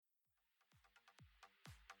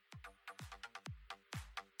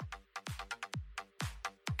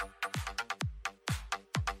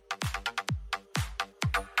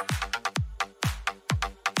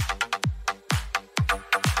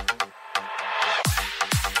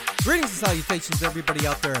Greetings and salutations, everybody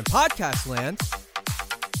out there in podcast land.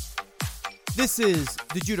 This is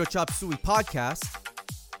the Judo Chop Suey podcast,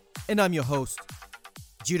 and I'm your host,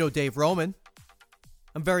 Judo Dave Roman.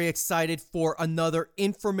 I'm very excited for another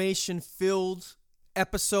information-filled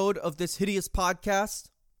episode of this hideous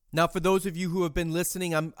podcast. Now, for those of you who have been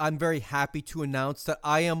listening, I'm very happy to announce that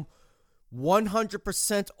I am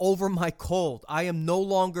 100% over my cold. I am no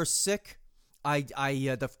longer sick.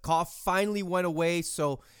 The cough finally went away,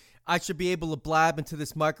 so I should be able to blab into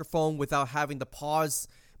this microphone without having to pause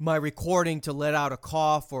my recording to let out a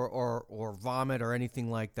cough or vomit or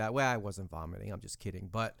anything like that. Well, I wasn't vomiting. I'm just kidding.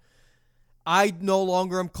 But I no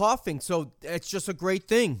longer am coughing, so it's just a great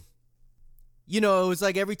thing. You know, it was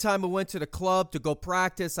like every time I went to the club to go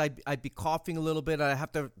practice, I'd be coughing a little bit. I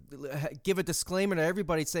have to give a disclaimer to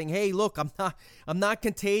everybody saying, "Hey, look, I'm not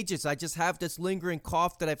contagious. I just have this lingering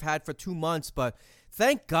cough that I've had for 2 months." But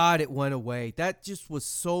thank God it went away. That just was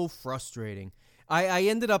so frustrating. I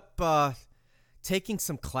ended up taking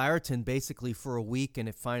some Claritin basically for a week, and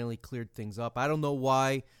it finally cleared things up. I don't know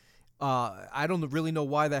why. I don't really know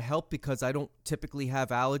why that helped, because I don't typically have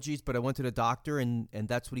allergies, but I went to the doctor and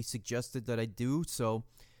that's what he suggested that I do. So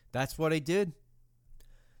that's what I did.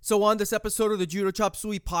 So on this episode of the Judo Chop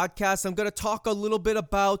Suey podcast, I'm going to talk a little bit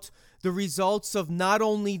about the results of not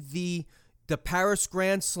only the Paris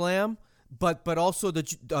Grand Slam, but also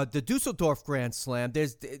the Dusseldorf Grand Slam.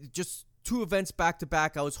 There's just two events back to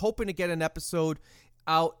back. I was hoping to get an episode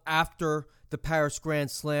out after the Paris Grand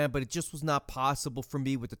Slam, but it just was not possible for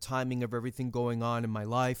me with the timing of everything going on in my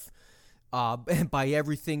life. And by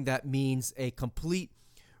everything, that means a complete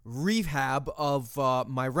rehab of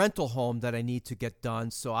my rental home that I need to get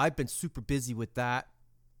done. So I've been super busy with that,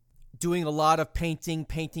 doing a lot of painting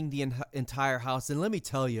the entire house. And let me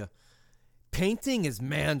tell you, painting is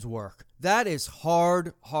man's work. That is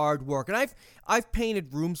hard work. And I've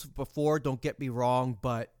painted rooms before, don't get me wrong,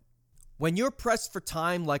 but when you're pressed for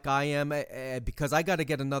time like I am, because I got to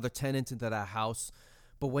get another tenant into that house,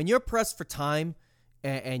 but when you're pressed for time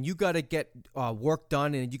and you got to get work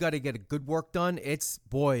done, and you got to get a good work done, is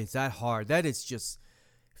that hard. That is just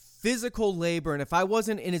physical labor, and if I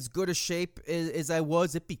wasn't in as good a shape as I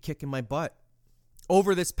was, it'd be kicking my butt.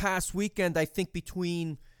 Over this past weekend, I think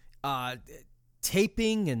between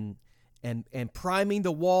taping and priming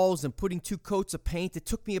the walls and putting 2 coats of paint, it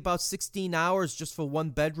took me about 16 hours just for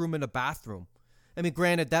one bedroom and a bathroom. I mean,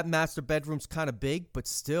 granted, that master bedroom's kind of big, but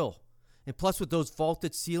still. And plus with those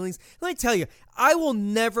vaulted ceilings, let me tell you, I will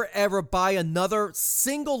never ever buy another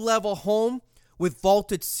single level home with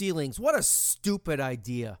vaulted ceilings. What a stupid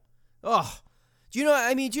idea. Ugh. Do you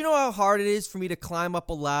know how hard it is for me to climb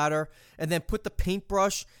up a ladder and then put the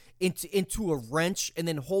paintbrush into a wrench and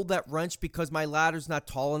then hold that wrench because my ladder's not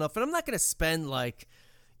tall enough? And I'm not going to spend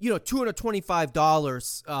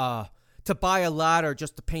 $225 to buy a ladder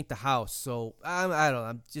just to paint the house. So I don't know.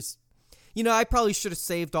 I'm just, I probably should have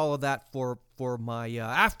saved all of that for my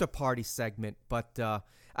after party segment, but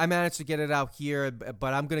I managed to get it out here.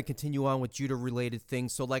 But I'm going to continue on with judo related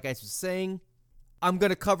things. So like I was saying, I'm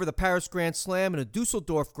going to cover the Paris Grand Slam and the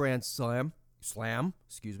Dusseldorf Grand Slam,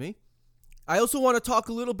 excuse me. I also want to talk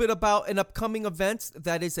a little bit about an upcoming event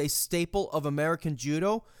that is a staple of American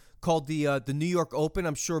Judo called the New York Open.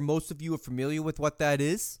 I'm sure most of you are familiar with what that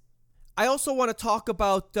is. I also want to talk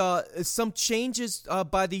about some changes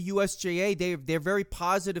by the USJA. They're very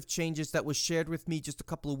positive changes that was shared with me just a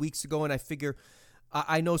couple of weeks ago, and I figure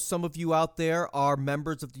I know some of you out there are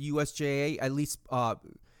members of the USJA. At least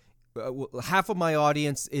half of my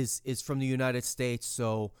audience is from the United States,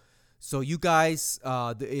 so you guys,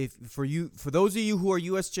 for those of you who are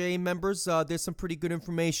USJA members, there's some pretty good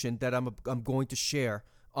information that I'm going to share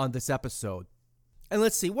on this episode. And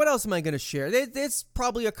let's see, what else am I going to share? There's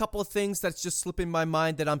probably a couple of things that's just slipping my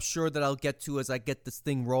mind that I'm sure that I'll get to as I get this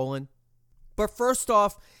thing rolling. But first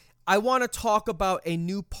off, I want to talk about a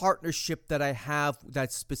new partnership that I have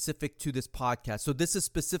that's specific to this podcast. So this is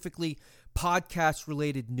specifically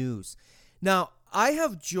podcast-related news. Now, I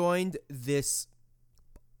have joined this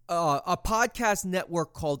a podcast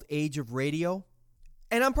network called Age of Radio,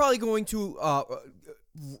 and I'm probably going to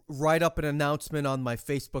write up an announcement on my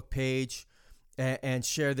Facebook page and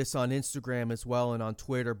share this on Instagram as well and on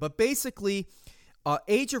Twitter. But basically,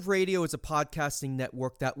 Age of Radio is a podcasting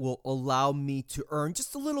network that will allow me to earn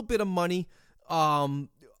just a little bit of money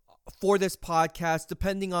for this podcast,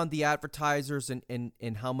 depending on the advertisers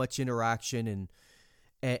and how much interaction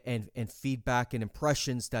and feedback and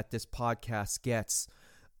impressions that this podcast gets.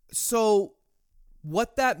 So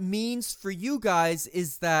what that means for you guys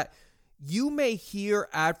is that you may hear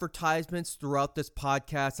advertisements throughout this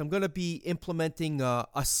podcast. I'm going to be implementing a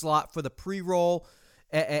slot for the pre-roll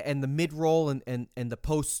and the mid roll and the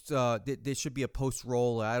post. There should be a post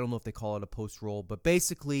roll. I don't know if they call it a post roll, but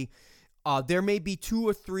basically, there may be 2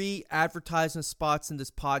 or 3 advertisement spots in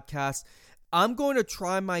this podcast. I'm going to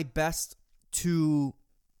try my best to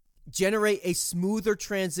generate a smoother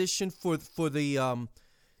transition for the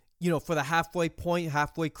for the halfway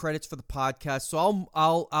credits for the podcast. So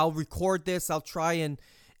I'll record this. I'll try and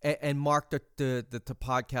mark the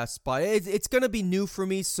podcast spot. It's going to be new for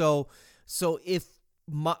me. So if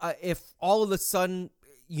all of a sudden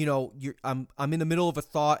I'm in the middle of a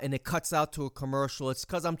thought and it cuts out to a commercial, it's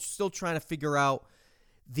because I'm still trying to figure out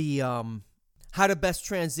the how to best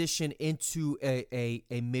transition into a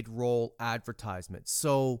mid-roll advertisement.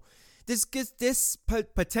 So this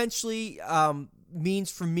potentially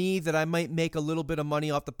means for me that I might make a little bit of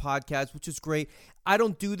money off the podcast, which is great. I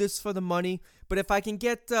don't do this for the money, but if I can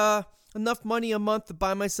get enough money a month to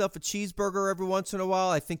buy myself a cheeseburger every once in a while,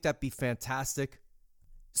 I think that'd be fantastic.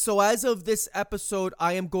 So as of this episode,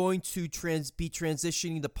 I am going to be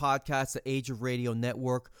transitioning the podcast to Age of Radio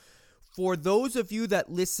Network. For those of you that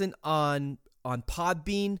listen on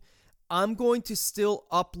Podbean, I'm going to still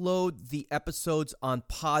upload the episodes on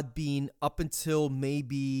Podbean up until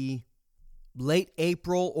maybe late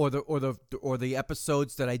April or the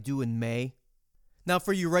episodes that I do in May. Now,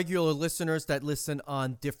 for you regular listeners that listen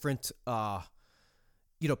on different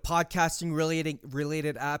podcasting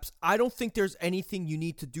related apps, I don't think there's anything you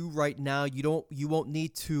need to do right now. You won't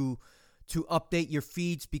need to update your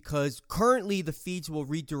feeds because currently the feeds will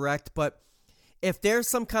redirect, but if there's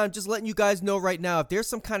some kind of, just letting you guys know right now, if there's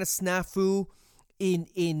some kind of snafu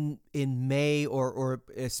in May or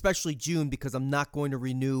especially June, because I'm not going to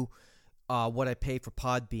renew what I pay for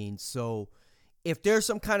Podbean. So if there's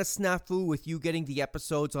some kind of snafu with you getting the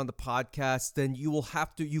episodes on the podcast, then you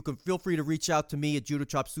can feel free to reach out to me at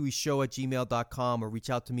judochopsuishow@gmail.com or reach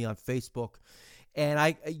out to me on Facebook. And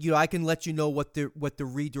I can let you know what the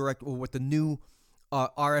redirect or what the new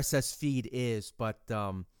RSS feed is. But,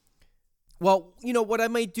 what I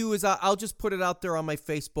might do is I'll just put it out there on my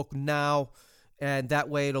Facebook now, and that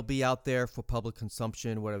way it'll be out there for public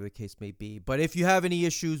consumption, whatever the case may be. But if you have any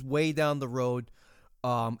issues way down the road,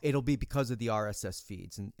 it'll be because of the RSS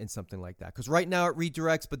feeds and something like that. Because right now it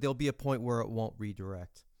redirects, but there'll be a point where it won't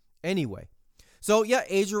redirect. Anyway, so yeah,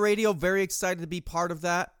 Asia Radio, very excited to be part of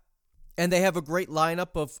that. And they have a great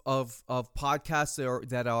lineup of podcasts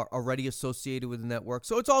that are already associated with the network.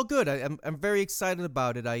 So it's all good. I'm very excited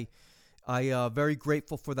about it. I very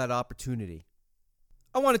grateful for that opportunity.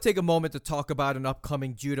 I want to take a moment to talk about an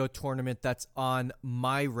upcoming judo tournament that's on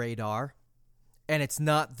my radar. And it's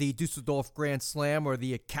not the Dusseldorf Grand Slam or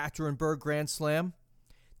the Ekaterinburg Grand Slam.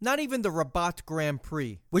 Not even the Rabat Grand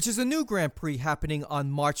Prix, which is a new Grand Prix happening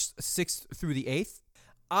on March 6th through the 8th.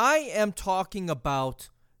 I am talking about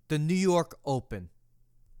the New York Open.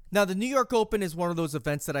 Now, the New York Open is one of those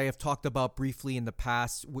events that I have talked about briefly in the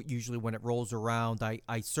past, usually when it rolls around. I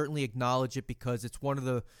certainly acknowledge it because it's one of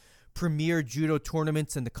the premier judo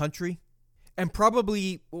tournaments in the country and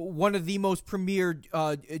probably one of the most premier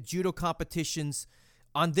judo competitions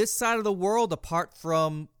on this side of the world, apart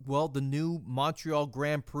from, the new Montreal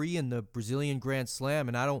Grand Prix and the Brazilian Grand Slam.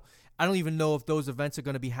 And I don't even know if those events are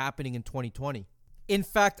going to be happening in 2020. In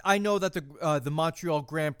fact, I know that the Montreal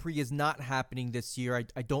Grand Prix is not happening this year.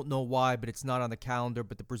 I don't know why, but it's not on the calendar.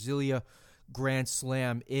 But the Brasilia Grand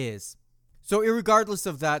Slam is. So irregardless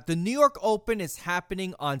of that, the New York Open is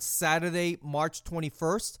happening on Saturday, March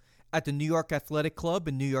 21st at the New York Athletic Club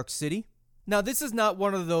in New York City. Now, this is not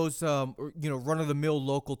one of those run-of-the-mill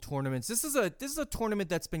local tournaments. This is a tournament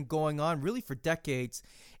that's been going on really for decades,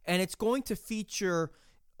 and it's going to feature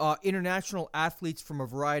international athletes from a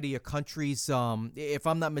variety of countries. If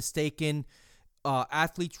I'm not mistaken,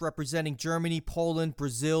 athletes representing Germany, Poland,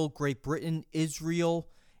 Brazil, Great Britain, Israel,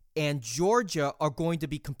 and Georgia are going to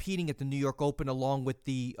be competing at the New York Open along with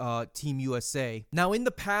the Team USA. Now, in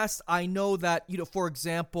the past, I know that, for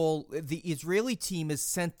example, the Israeli team has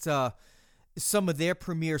sent some of their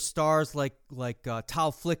premier stars like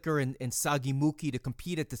Tal Flicker and Sagi Muki to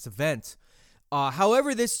compete at this event.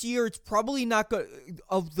 However, this year, it's probably not good.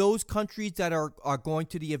 Of those countries that are going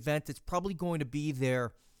to the event, it's probably going to be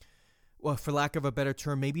their, for lack of a better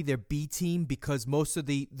term, maybe their B team, because most of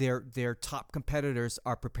their top competitors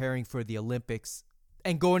are preparing for the Olympics.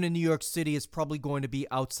 And going to New York City is probably going to be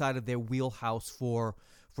outside of their wheelhouse for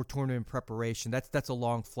tournament preparation. That's a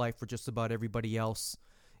long flight for just about everybody else,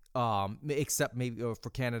 except maybe for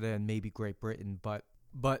Canada and maybe Great Britain. But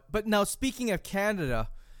now, speaking of Canada,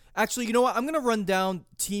 actually, you know what? I'm going to run down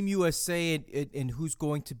Team USA and who's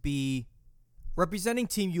going to be representing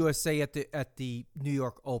Team USA at the New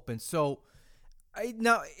York Open. So,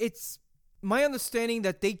 it's my understanding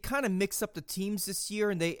that they kind of mix up the teams this year,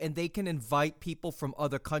 and they can invite people from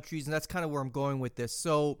other countries, and that's kind of where I'm going with this.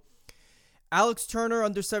 So Alex Turner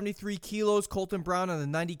under 73 kilos, Colton Brown under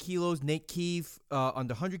 90 kilos, Nate Keefe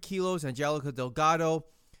under 100 kilos, Angelica Delgado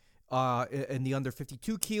in the under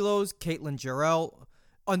 52 kilos, Caitlin Jarrell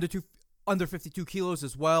under 52 kilos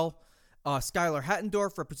as well, Skylar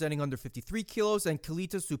Hattendorf representing under 53 kilos, and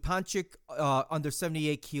Kalita Supancic under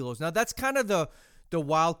 78 kilos. Now that's kind of the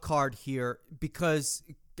wild card here because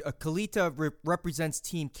Kalita represents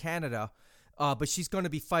Team Canada, but she's going to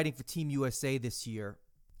be fighting for Team USA this year.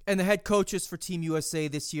 And the head coaches for Team USA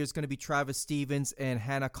this year is going to be Travis Stevens and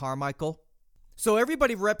Hannah Carmichael. So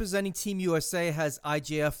everybody representing Team USA has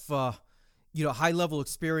IJF, high-level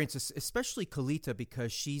experience, especially Kalita,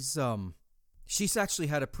 because she's actually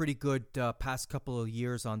had a pretty good past couple of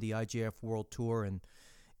years on the IJF World Tour, and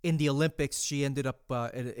in the Olympics, she ended up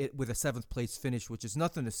with a 7th place finish, which is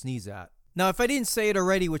nothing to sneeze at. Now, if I didn't say it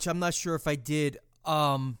already, which I'm not sure if I did,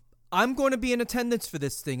 I'm going to be in attendance for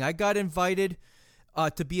this thing. I got invited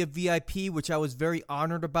to be a VIP, which I was very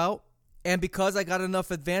honored about. And because I got enough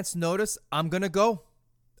advance notice, I'm going to go.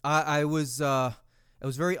 I was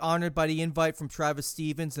very honored by the invite from Travis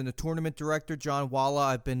Stevens and the tournament director, John Walla.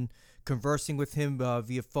 I've been conversing with him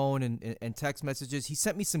via phone and text messages. He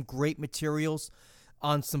sent me some great materials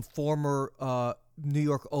on some former New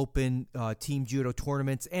York Open team judo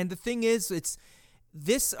tournaments. And the thing is, it's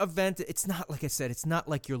this event, it's not, like I said, it's not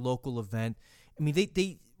like your local event. I mean,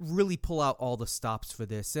 they really pull out all the stops for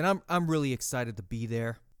this, and I'm really excited to be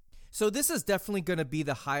there. So this is definitely going to be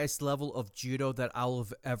the highest level of judo that I'll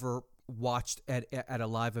have ever watched at a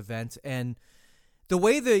live event. And the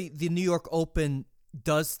way the New York Open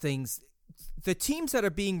does things, the teams that are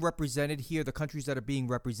being represented here, the countries that are being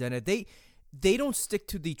represented, they don't stick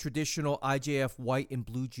to the traditional IJF white and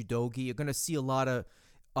blue judogi. You're going to see a lot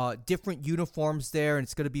of different uniforms there, and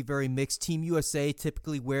it's going to be very mixed. Team USA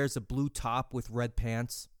typically wears a blue top with red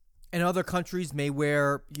pants, and other countries may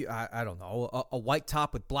wear, I don't know, a white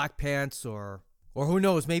top with black pants, or who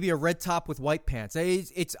knows, maybe a red top with white pants.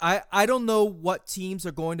 I don't know what teams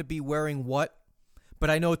are going to be wearing what, but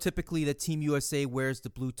I know typically that Team USA wears the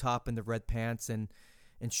blue top and the red pants, and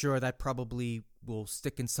sure, that probably will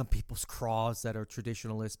stick in some people's craws that are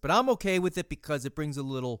traditionalists, but I'm okay with it because it brings a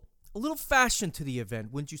little fashion to the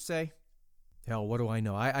event, wouldn't you say? Hell, what do I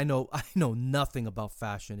know? I know nothing about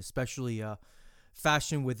fashion, especially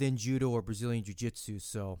fashion within judo or Brazilian jiu-jitsu.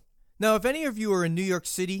 So now, if any of you are in New York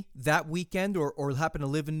City that weekend or happen to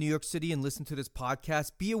live in New York City and listen to this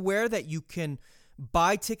podcast, be aware that you can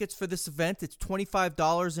buy tickets for this event. It's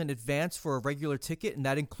 $25 in advance for a regular ticket, and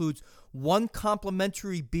that includes one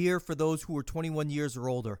complimentary beer for those who are 21 years or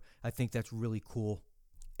older. I think that's really cool.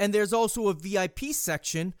 And there's also a VIP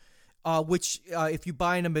section, which if you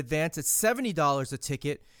buy in advance, it's $70 a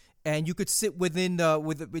ticket, and you could sit within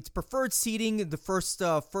with its preferred seating in the first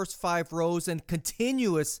 5 rows and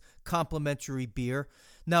continuous complimentary beer.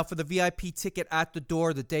 Now, for the VIP ticket at the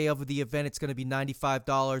door the day of the event, it's going to be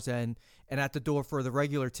 $95, and at the door for the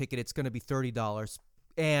regular ticket, it's going to be $30.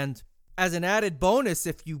 And as an added bonus,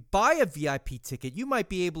 if you buy a VIP ticket, you might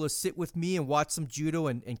be able to sit with me and watch some judo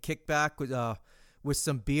and kick back with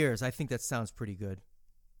some beers. I think that sounds pretty good.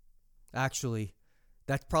 Actually,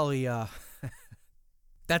 that's probably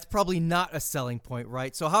not a selling point,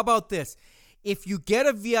 right? So how about this? If you get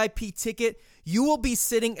a VIP ticket, you will be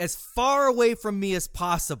sitting as far away from me as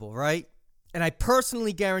possible, right? And I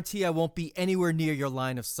personally guarantee I won't be anywhere near your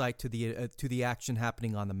line of sight to the action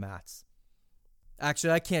happening on the mats.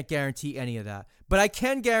 Actually, I can't guarantee any of that. But I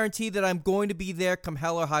can guarantee that I'm going to be there come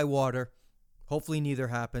hell or high water. Hopefully neither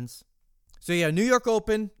happens. So yeah, New York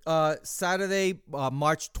Open, Saturday,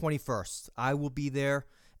 March 21st. I will be there,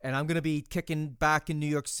 and I'm going to be kicking back in New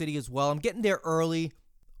York City as well. I'm getting there early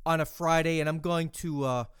on a Friday, and I'm going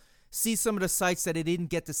to see some of the sites that I didn't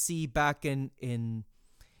get to see back when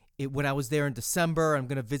I was there in December. I'm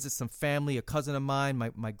going to visit some family, a cousin of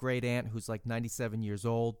mine, my great aunt, who's like 97 years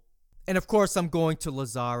old. And of course, I'm going to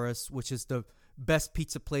Lazarus, which is the best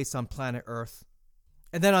pizza place on planet Earth.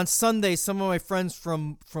 And then on Sunday, some of my friends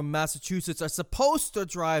from Massachusetts are supposed to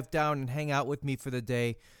drive down and hang out with me for the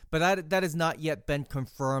day, but that has not yet been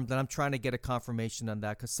confirmed, and I'm trying to get a confirmation on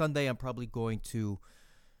that, because Sunday I'm probably going to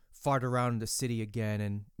fart around in the city again,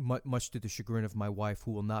 and much to the chagrin of my wife,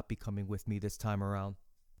 who will not be coming with me this time around.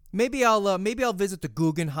 Maybe I'll visit the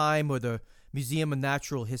Guggenheim or the Museum of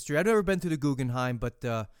Natural History. I've never been to the Guggenheim, but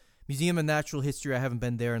Museum of Natural History, I haven't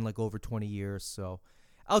been there in like over 20 years, so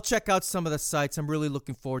I'll check out some of the sites. I'm really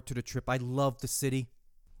looking forward to the trip. I love the city.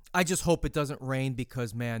 I just hope it doesn't rain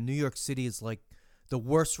because, man, New York City is like the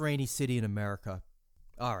worst rainy city in America.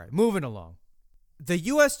 All right, moving along. The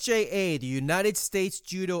USJA, the United States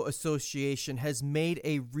Judo Association, has made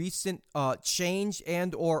a recent change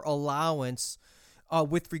and or allowance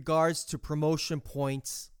with regards to promotion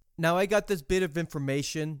points. Now, I got this bit of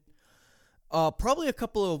information probably a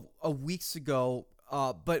couple of weeks ago,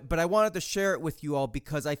 but I wanted to share it with you all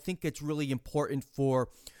because I think it's really important for,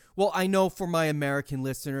 well, I know for my American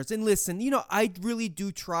listeners. And listen, I really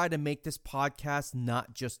do try to make this podcast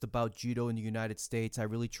not just about judo in the United States. I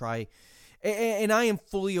really try. And I am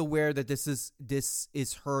fully aware that this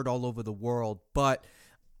is heard all over the world. But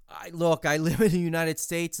I live in the United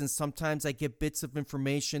States, and sometimes I get bits of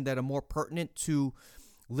information that are more pertinent to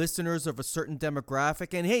listeners of a certain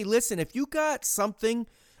demographic. And hey, listen, if you got something,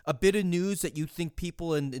 a bit of news that you think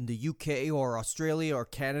people in the UK or Australia or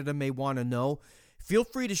Canada may want to know, feel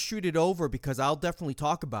free to shoot it over because I'll definitely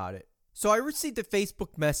talk about it. So I received a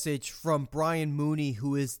Facebook message from Brian Mooney,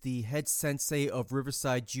 who is the head sensei of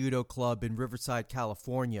Riverside Judo Club in Riverside,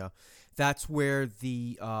 California. That's where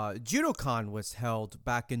the JudoCon was held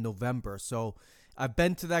back in November. So I've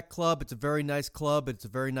been to that club. It's a very nice club. It's a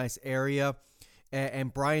very nice area.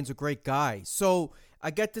 And Brian's a great guy. So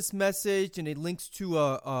I get this message, and it links to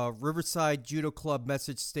a Riverside Judo Club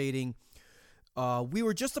message stating, we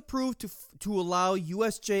were just approved to allow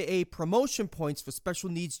USJA promotion points for special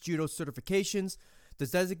needs judo certifications. The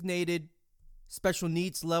designated special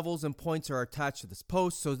needs levels and points are attached to this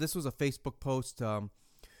post. So this was a Facebook post.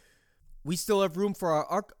 We still have room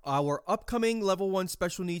for our upcoming Level 1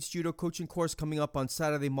 Special Needs Judo coaching course coming up on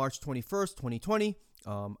Saturday, March 21st, 2020.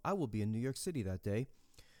 I will be in New York City that day.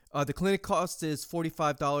 The clinic cost is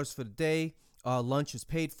 $45 for the day. Lunch is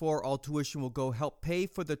paid for. All tuition will go help pay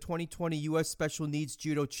for the 2020 U.S. Special Needs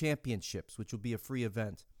Judo Championships, which will be a free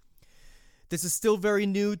event. This is still very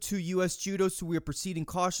new to U.S. Judo, so we are proceeding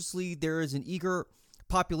cautiously. There is an eager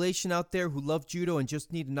population out there who love judo and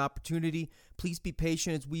just need an opportunity. Please be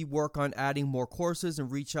patient as we work on adding more courses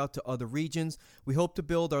and reach out to other regions. We hope to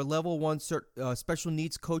build our Level 1 special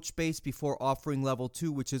needs coach base before offering Level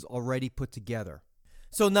 2, which is already put together.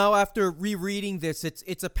 So now after rereading this,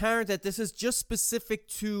 it's apparent that this is just specific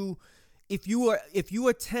to if you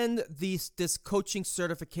attend this coaching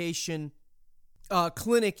certification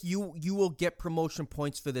clinic, you will get promotion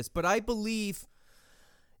points for this. But I believe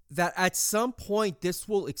that at some point this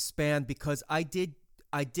will expand because I did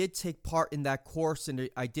take part in that course and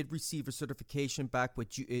I did receive a certification back for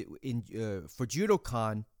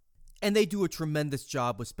JudoCon. And they do a tremendous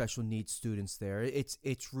job with special needs students there.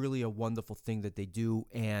 It's really a wonderful thing that they do.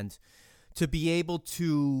 And to be able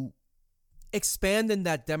to expand in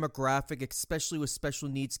that demographic, especially with special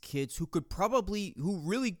needs kids who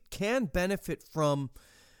really can benefit from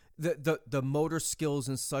the motor skills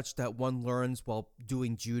and such that one learns while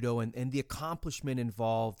doing judo and the accomplishment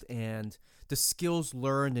involved and the skills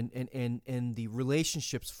learned and the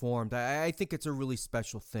relationships formed, I think it's a really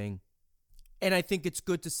special thing. And I think it's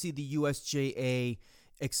good to see the USJA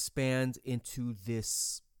expand into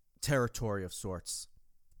this territory of sorts.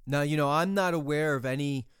 Now, I'm not aware of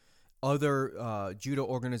any other judo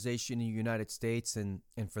organization in the United States, and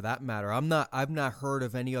for that matter, I've not heard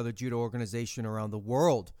of any other judo organization around the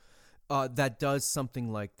world that does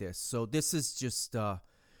something like this. So this is just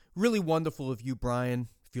really wonderful of you, Brian,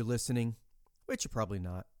 if you're listening, which you're probably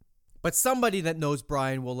not. But somebody that knows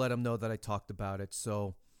Brian will let him know that I talked about it.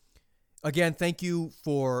 So again, thank you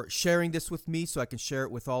for sharing this with me so I can share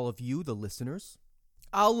it with all of you, the listeners.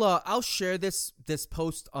 I'll share this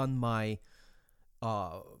post on my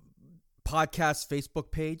podcast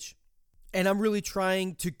Facebook page. And I'm really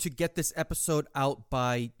trying to get this episode out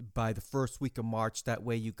by the first week of March. That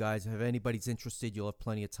way you guys, if anybody's interested, you'll have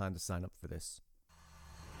plenty of time to sign up for this.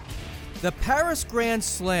 The Paris Grand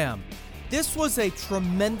Slam. This was a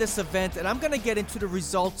tremendous event, and I'm going to get into the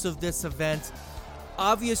results of this event.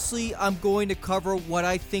 Obviously, I'm going to cover what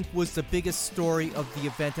I think was the biggest story of the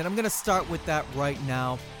event, and I'm going to start with that right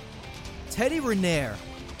now. Teddy Riner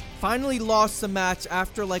finally lost the match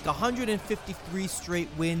after like 153 straight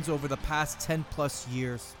wins over the past 10 plus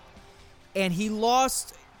years. And he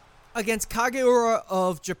lost against Kageura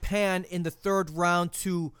of Japan in the third round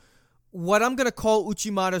to what I'm going to call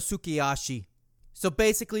Uchimata Sukiyashi. So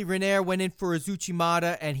basically, Riner went in for his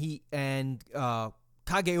Uchimata, and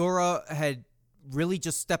Kageura had really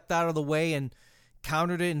just stepped out of the way and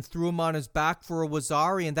countered it and threw him on his back for a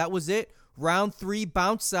Wazari, and that was it. Round 3,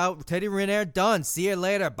 bounce out. Teddy Riner done. See you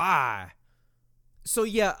later. Bye. So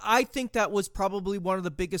yeah, I think that was probably one of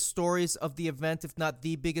the biggest stories of the event, if not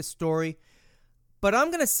the biggest story. But I'm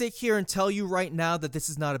going to sit here and tell you right now that this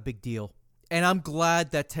is not a big deal. And I'm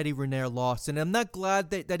glad that Teddy Riner lost. And I'm not glad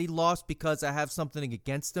that he lost because I have something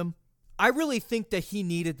against him. I really think that he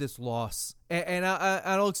needed this loss, and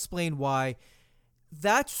I'll explain why.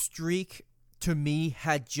 That streak, to me,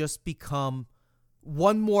 had just become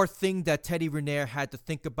one more thing that Teddy Riner had to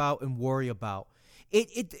think about and worry about.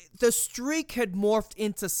 The streak had morphed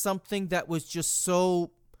into something that was just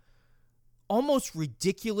so almost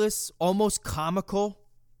ridiculous, almost comical,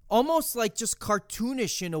 almost like just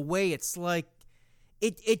cartoonish in a way. It's like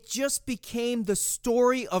it just became the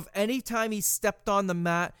story of any time he stepped on the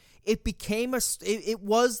mat. It became it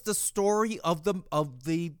was the story of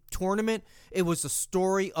the tournament. It was the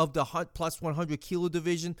story of the plus 100 kilo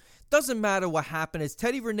division. Doesn't matter what happened. As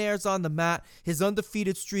Teddy Riner's on the mat, his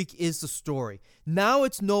undefeated streak is the story. Now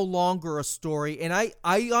it's no longer a story, and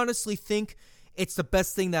I honestly think it's the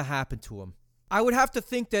best thing that happened to him. I would have to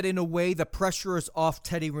think that in a way the pressure is off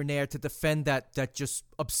Teddy Riner to defend that just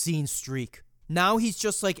obscene streak. Now he's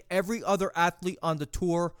just like every other athlete on the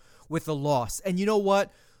tour with a loss. And you know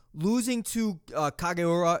what? Losing to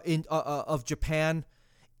Kageura of Japan,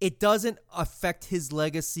 it doesn't affect his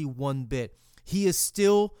legacy one bit. He is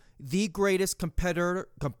still the greatest competitor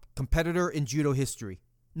in judo history.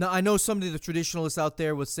 Now, I know some of the traditionalists out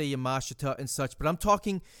there will say Yamashita and such, but I'm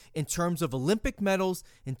talking in terms of Olympic medals,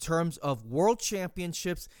 in terms of world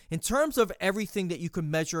championships, in terms of everything that you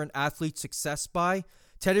can measure an athlete's success by.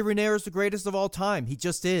 Teddy Riner is the greatest of all time. He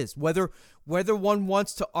just is. Whether one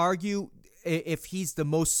wants to argue if he's the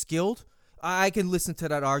most skilled, I can listen to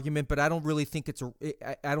that argument, but I don't really think it's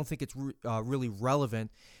really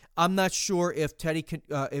relevant. I'm not sure if Teddy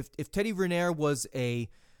Riner was an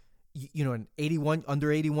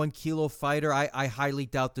 81 kilo fighter. I highly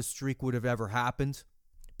doubt the streak would have ever happened.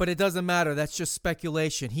 But it doesn't matter. That's just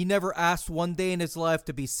speculation. He never asked one day in his life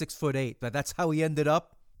to be 6'8", but that's how he ended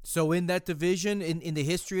up. So in that division, in the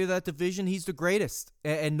history of that division, he's the greatest,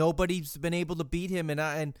 and nobody's been able to beat him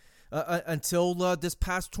until this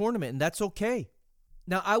past tournament, and that's okay.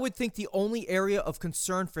 Now, I would think the only area of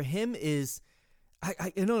concern for him is,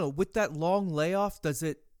 I don't know, with that long layoff, does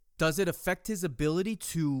it affect his ability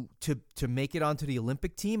to make it onto the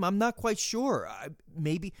Olympic team? I'm not quite sure.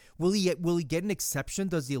 Maybe will he get an exception?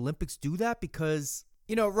 Does the Olympics do that? Because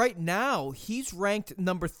right now he's ranked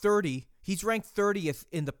number 30. He's ranked 30th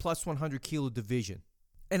in the plus 100 kilo division,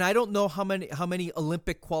 and I don't know how many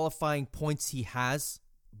Olympic qualifying points he has.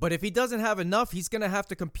 But if he doesn't have enough, he's going to have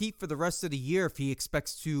to compete for the rest of the year if he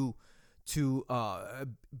expects to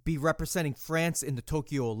be representing France in the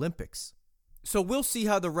Tokyo Olympics. So we'll see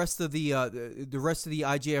how the rest of the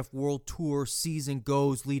IJF World Tour season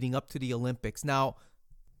goes leading up to the Olympics. Now,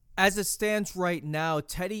 as it stands right now,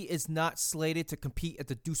 Teddy is not slated to compete at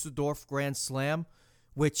the Dusseldorf Grand Slam,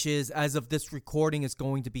 which is, as of this recording, is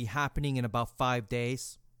going to be happening in about 5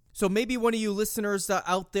 days. So maybe one of you listeners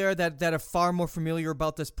out there that are far more familiar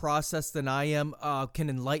about this process than I am can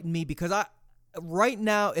enlighten me, because right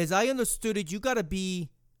now, as I understood it, you got to be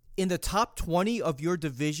in the top 20 of your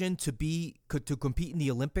division to compete in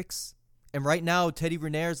the Olympics. And right now, Teddy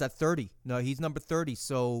Riner is at 30. No, he's number 30.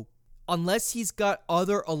 So unless he's got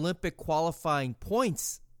other Olympic qualifying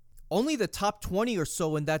points, only the top 20 or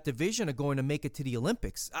so in that division are going to make it to the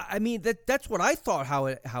Olympics. I mean, that's what I thought how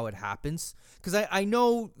it happens. Because I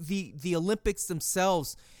know the Olympics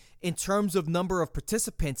themselves, in terms of number of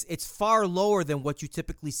participants, it's far lower than what you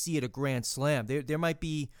typically see at a Grand Slam. There might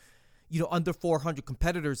be, under 400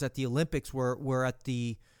 competitors at the Olympics, where at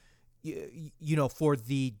the, for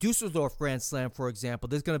the Dusseldorf Grand Slam, for example,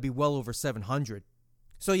 there's going to be well over 700.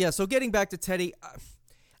 So getting back to Teddy,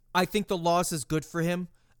 I think the loss is good for him.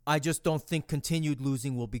 I just don't think continued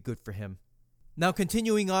losing will be good for him. Now,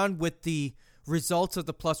 continuing on with the results of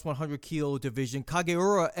the plus 100 kilo division,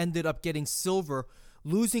 Kageura ended up getting silver,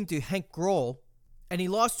 losing to Henk Grohl, and he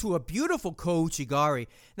lost to a beautiful Ko Uchigari.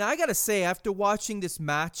 Now, I got to say, after watching this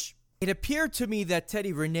match, it appeared to me that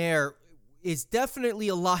Teddy Riner is definitely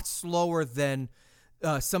a lot slower than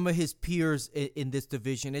some of his peers in this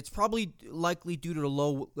division. It's probably likely due to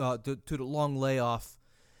the long layoff.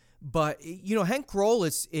 But, Henk Grohl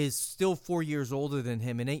is still 4 years older than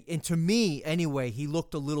him. And to me, anyway, he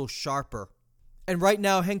looked a little sharper. And right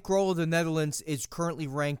now, Henk Grohl of the Netherlands is currently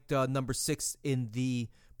ranked number 6 in the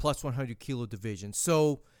plus 100 kilo division.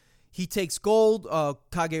 So he takes gold.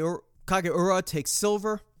 Kageura takes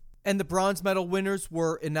silver. And the bronze medal winners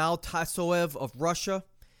were Inal Tasoev of Russia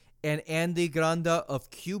and Andy Granda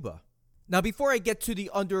of Cuba. Now, before I get to the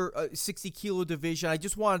under 60 kilo division, I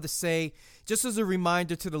just wanted to say, just as a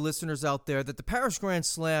reminder to the listeners out there, that the Paris Grand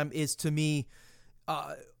Slam is, to me,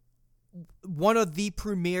 one of the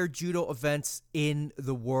premier judo events in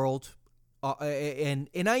the world. And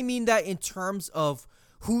I mean that in terms of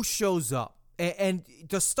who shows up. And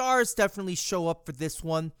the stars definitely show up for this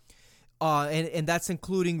one. and that's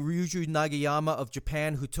including Ryuji Nagayama of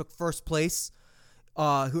Japan, who took first place,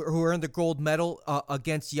 who earned the gold medal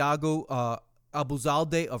against Yago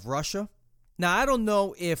Abuzadeh of Russia. Now, I don't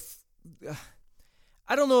know if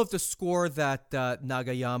the score that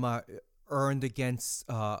Nagayama earned against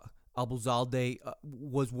Abuzadeh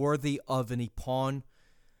was worthy of an ippon,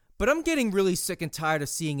 but I'm getting really sick and tired of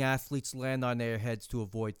seeing athletes land on their heads to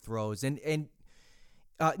avoid throws. And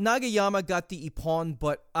Nagayama got the ippon,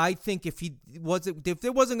 but I think if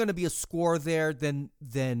there wasn't going to be a score there, then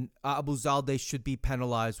Abuzadeh should be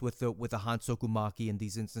penalized with a Hansoku Maki in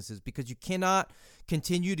these instances, because you cannot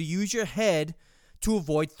continue to use your head to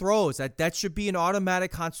avoid throws. That should be an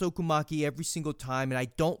automatic Hansoku Maki every single time, and I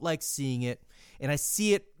don't like seeing it. And I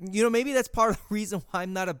see it, maybe that's part of the reason why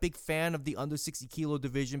I'm not a big fan of the under 60 kilo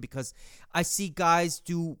division, because I see guys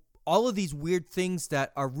do all of these weird things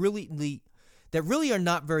that really are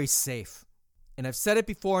not very safe. And I've said it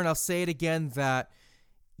before and I'll say it again, that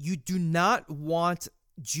you do not want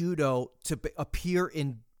judo to appear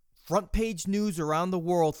in front page news around the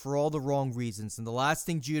world for all the wrong reasons. And the last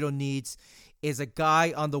thing judo needs is a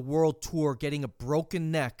guy on the world tour getting a broken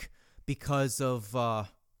neck because of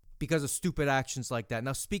stupid actions like that.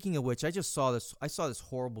 Now, speaking of which, I saw this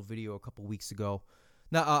horrible video a couple weeks ago.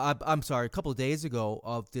 Now, I'm sorry, a couple of days ago,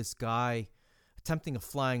 of this guy attempting a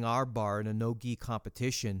flying R-bar in a no-gi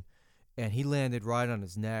competition, and he landed right on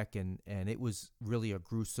his neck, and it was really a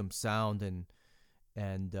gruesome sound, and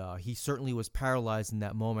he certainly was paralyzed in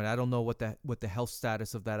that moment. I don't know what the health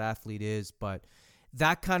status of that athlete is, but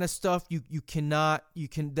that kind of stuff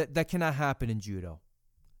that cannot happen in judo.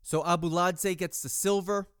 So Abuladze gets the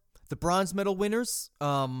silver. The bronze medal winners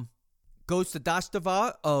goes to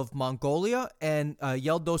Dashtava of Mongolia and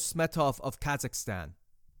Yildiz Smetov of Kazakhstan.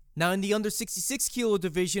 Now, in the under 66 kilo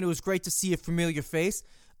division, it was great to see a familiar face.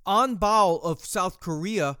 An Bao of South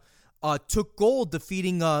Korea took gold,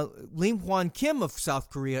 defeating Lim Hwan Kim of South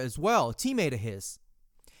Korea as well, a teammate of his.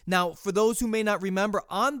 Now, for those who may not remember,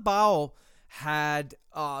 An Bao had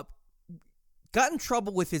got in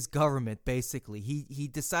trouble with his government, basically. He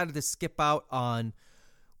decided to skip out on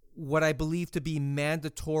what I believe to be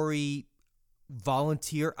mandatory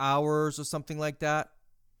volunteer hours or something like that.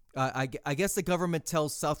 I guess the government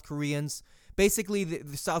tells South Koreans, basically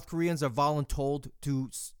the South Koreans are voluntold to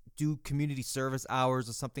do community service hours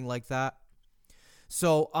or something like that.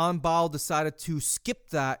 So An Bao decided to skip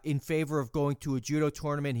that in favor of going to a judo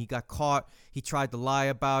tournament. He got caught. He tried to lie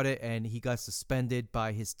about it, and he got suspended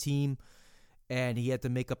by his team, and he had to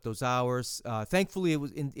make up those hours. Thankfully,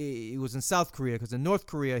 it was in South Korea, because in North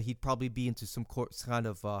Korea, he'd probably be into some kind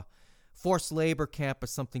of forced labor camp or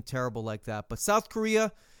something terrible like that. But South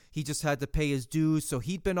Korea, he just had to pay his dues. So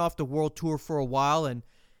he'd been off the world tour for a while, and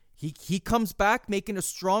he comes back making a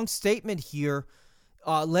strong statement here,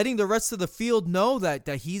 letting the rest of the field know that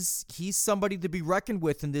he's somebody to be reckoned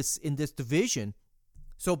with in this division.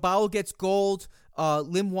 So Bao gets gold.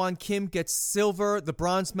 Lim Hwan Kim gets silver. The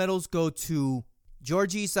bronze medals go to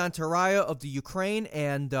Georgy Zantaraya of the Ukraine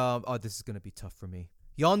and this is going to be tough for me.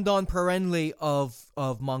 Yondon Perenli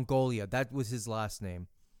of Mongolia. That was his last name.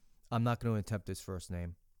 I'm not going to attempt his first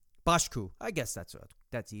name. Bashku. I guess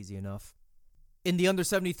that's easy enough. In the under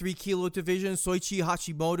 73 kilo division, Soichi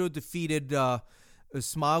Hashimoto defeated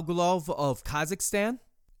Smagulov of Kazakhstan.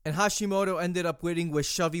 And Hashimoto ended up winning with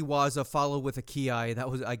Shavi Waza, followed with a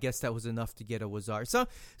Kiai. I guess that was enough to get a Wazar. So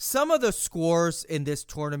some of the scores in this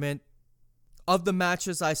tournament, of the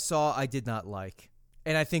matches I saw, I did not like.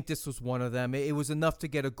 And I think this was one of them. It was enough to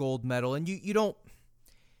get a gold medal. And you don't...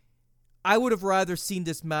 I would have rather seen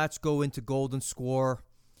this match go into golden score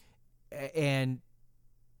and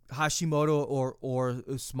Hashimoto or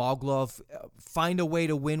Smagulov find a way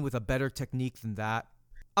to win with a better technique than that.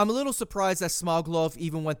 I'm a little surprised that Smagulov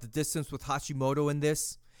even went the distance with Hashimoto in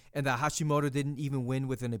this, and that Hashimoto didn't even win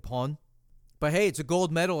with an ippon. But hey, it's a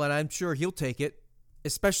gold medal, and I'm sure he'll take it,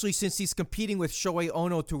 especially since he's competing with Shohei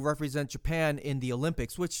Ono to represent Japan in the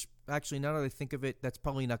Olympics, which, actually, now that I think of it, that's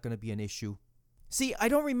probably not going to be an issue. See, I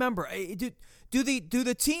don't remember. Do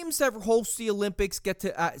the teams that host the Olympics get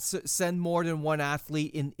to send more than one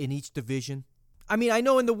athlete in each division? I mean, I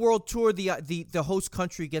know in the World Tour, the host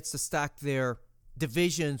country gets to stack their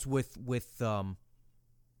divisions with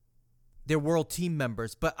their world team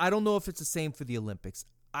members, but I don't know if it's the same for the Olympics.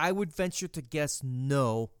 I would venture to guess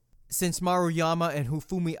no, since Maruyama and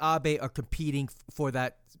Hifumi Abe are competing for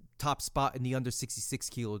that top spot in the under 66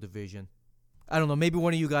 kilo division. I don't know, maybe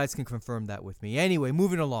one of you guys can confirm that with me. Anyway,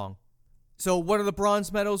 moving along. So one of the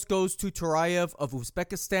bronze medals goes to Turayev of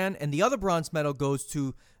Uzbekistan, and the other bronze medal goes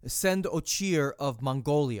to Send Ochir of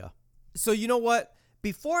Mongolia. So you know what?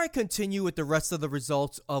 Before I continue with the rest of the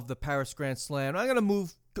results of the Paris Grand Slam, I'm going to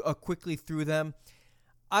move quickly through them.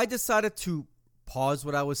 I decided to pause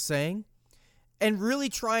what I was saying and really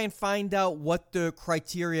try and find out what the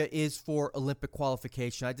criteria is for Olympic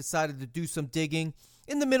qualification. I decided to do some digging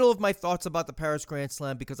in the middle of my thoughts about the Paris Grand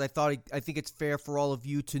Slam because I think it's fair for all of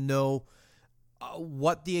you to know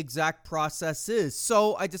what the exact process is.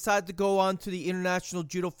 So I decided to go on to the International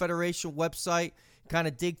Judo Federation website, kind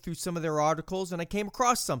of dig through some of their articles, and I came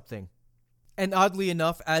across something. And oddly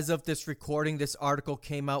enough, as of this recording, this article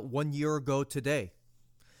came out 1 year ago today.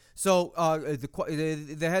 So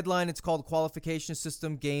the headline, it's called Qualification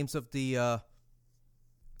System Games of the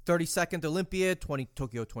 32nd Olympiad,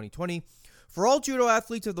 Tokyo 2020. For all judo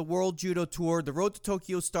athletes of the World Judo Tour, the road to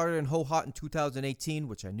Tokyo started in Hohhot in 2018,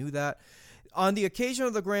 which I knew that. On the occasion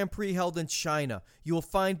of the Grand Prix held in China, you will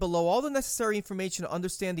find below all the necessary information to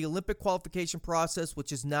understand the Olympic qualification process,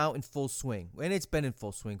 which is now in full swing. And it's been in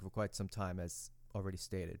full swing for quite some time, as already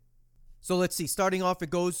stated. So let's see. Starting off, it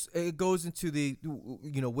goes into the,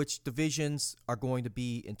 which divisions are going to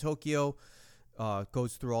be in Tokyo.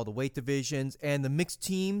 Goes through all the weight divisions and the mixed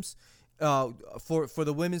teams. For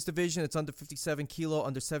the women's division, it's under 57 kilo,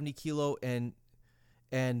 under 70 kilo, and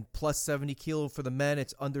plus 70 kilo. For the men,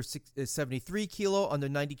 it's under 73 kilo, under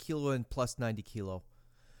 90 kilo, and plus 90 kilo.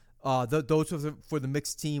 Those are for the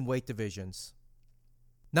mixed team weight divisions.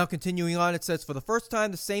 Now, continuing on, it says, for the first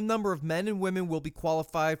time, the same number of men and women will be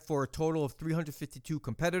qualified for a total of 352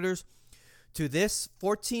 competitors. To this,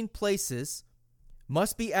 14 places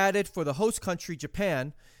must be added for the host country,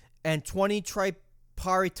 Japan, and 20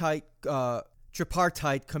 tripartite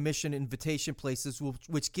commission invitation places,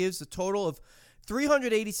 which gives a total of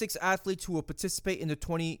 386 athletes who will participate in the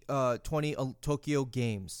 2020 Tokyo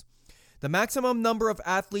Games. The maximum number of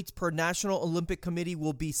athletes per National Olympic Committee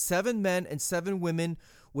will be 7 men and 7 women,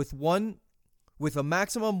 with a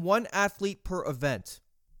maximum 1 athlete per event.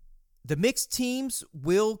 The mixed teams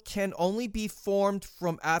can only be formed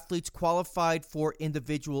from athletes qualified for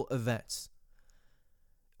individual events.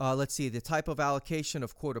 Let's see, the type of allocation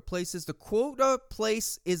of quota places. The quota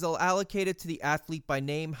place is allocated to the athlete by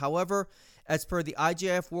name. However, as per the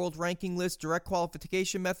IJF World Ranking List direct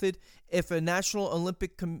qualification method, if a National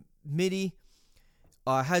Olympic Committee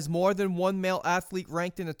has more than one male athlete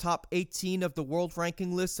ranked in the top 18 of the world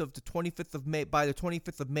ranking list of the 25th of May by the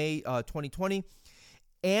 25th of May 2020,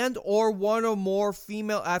 and or one or more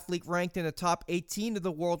female athlete ranked in the top 18 of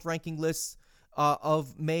the world ranking list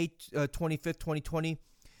of May 25th, 2020,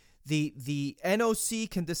 the NOC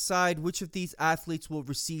can decide which of these athletes will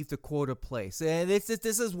receive the quota place. And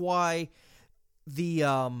this is why the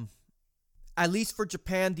at least for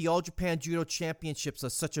Japan, the All Japan Judo Championships are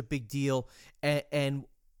such a big deal, and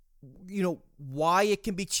why it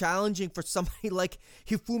can be challenging for somebody like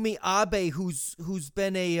Hifumi Abe, who's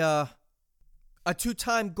been a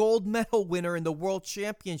 2-time gold medal winner in the World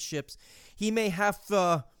Championships. He may have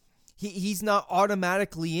he's not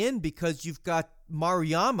automatically in because you've got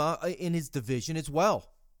Maruyama in his division as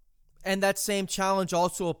well, and that same challenge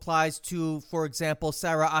also applies to, for example,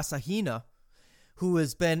 Sarah Asahina, who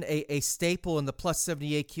has been a staple in the plus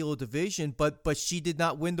 78 kilo division, but she did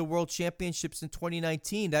not win the World Championships in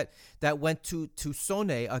 2019. That went to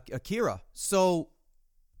Sone Akira. So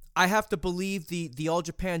I have to believe the All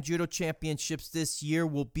Japan Judo Championships this year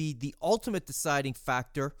will be the ultimate deciding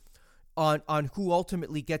factor on who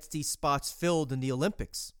ultimately gets these spots filled in the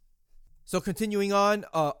Olympics. So continuing on,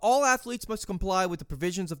 all athletes must comply with the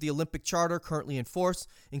provisions of the Olympic Charter currently in force,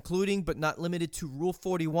 including but not limited to Rule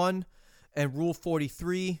 41 and Rule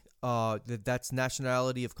 43, that's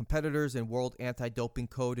Nationality of Competitors, and World Anti-Doping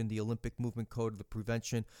Code and the Olympic Movement Code of the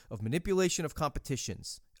Prevention of Manipulation of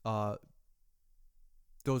Competitions. Those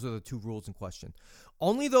are the 2 rules in question.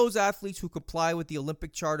 Only those athletes who comply with the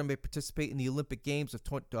Olympic Charter may participate in the Olympic Games of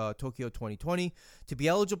Tokyo 2020. To be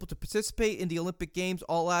eligible to participate in the Olympic Games,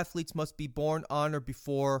 all athletes must be born on or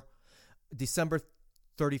before December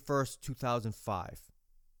 31st, 2005.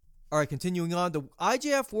 All right, continuing on, the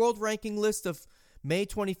IJF World Ranking List of May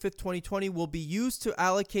 25th, 2020 will be used to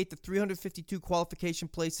allocate the 352 qualification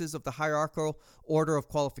places of the hierarchical order of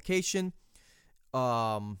qualification.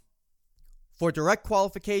 For direct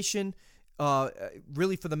qualification,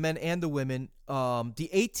 really for the men and the women, the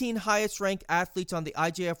 18 highest ranked athletes on the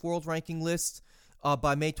IJF World Ranking List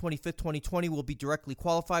by May 25th, 2020 will be directly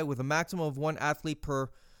qualified with a maximum of 1 athlete per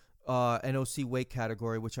NOC weight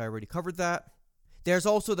category, which I already covered that. There's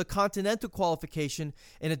also the continental qualification.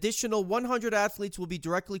 An additional 100 athletes will be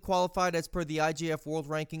directly qualified as per the IJF World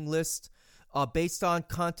Ranking List based on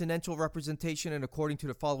continental representation and according to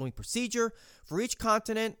the following procedure. For each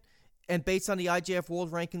continent, And based on the IJF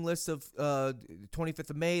World Ranking List of 25th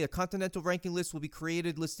of May, a continental ranking list will be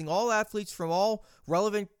created listing all athletes from all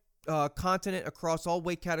relevant continent across all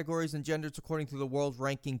weight categories and genders according to the world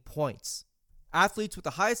ranking points. Athletes with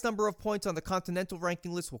the highest number of points on the continental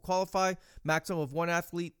ranking list will qualify. Maximum of one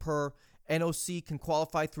athlete per NOC can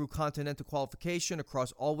qualify through continental qualification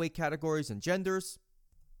across all weight categories and genders.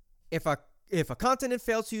 If a continent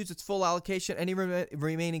fails to use its full allocation, any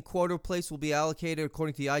remaining quota place will be allocated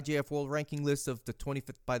according to the IJF World Ranking List of the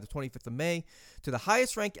 25th by the 25th of May to the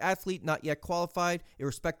highest ranked athlete not yet qualified,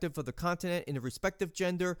 irrespective of the continent in the respective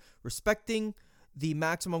gender, respecting the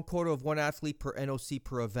maximum quota of one athlete per NOC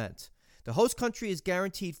per event. The host country is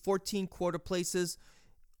guaranteed 14 quota places,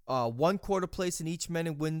 one quota place in each men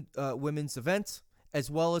and women's event,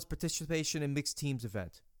 as well as participation in mixed teams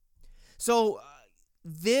event. So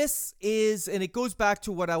this is, and it goes back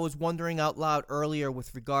to what I was wondering out loud earlier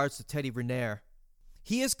with regards to Teddy Riner.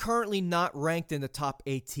 He is currently not ranked in the top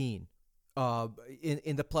 18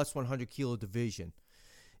 in the plus 100 kilo division.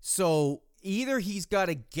 So either he's got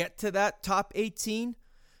to get to that top 18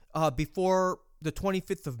 before the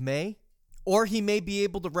 25th of May, or he may be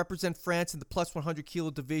able to represent France in the plus 100 kilo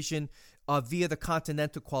division via the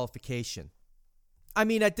continental qualification. I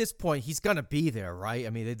mean, at this point, he's going to be there, right? I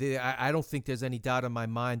mean, I don't think there's any doubt in my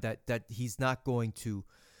mind that he's not going to,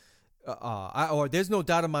 or there's no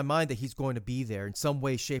doubt in my mind that he's going to be there in some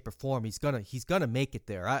way, shape, or form. He's gonna make it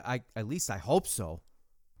there. I at least I hope so.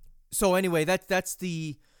 So anyway, that's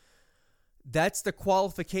the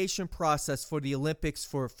qualification process for the Olympics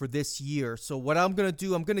for this year. So what I'm going to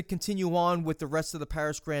do, I'm going to continue on with the rest of the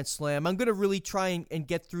Paris Grand Slam. I'm going to really try and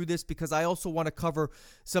get through this because I also want to cover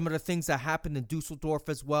some of the things that happened in Dusseldorf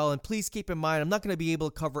as well. And please keep in mind, I'm not going to be able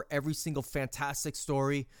to cover every single fantastic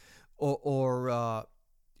story or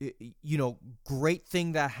great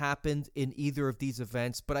thing that happened in either of these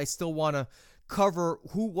events, but I still want to cover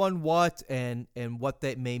who won what and what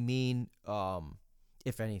that may mean,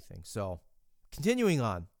 if anything. So continuing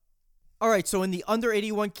on. All right, so in the under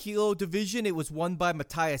 81 kilo division, it was won by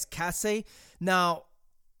Matthias Kasse. Now,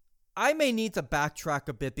 I may need to backtrack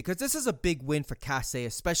a bit because this is a big win for Kasse,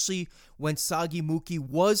 especially when Sagi Muki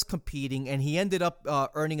was competing and he ended up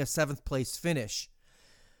earning a 7th place finish.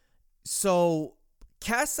 So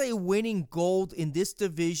Kasse winning gold in this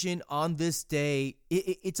division on this day,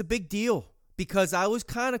 it's a big deal because I was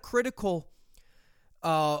kind of critical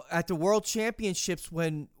at the World Championships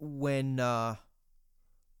when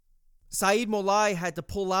Saeed Molai had to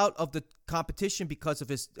pull out of the competition because of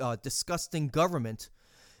his disgusting government.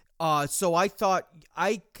 So I thought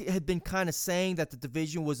I had been kind of saying that the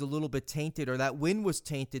division was a little bit tainted, or that win was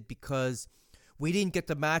tainted because we didn't get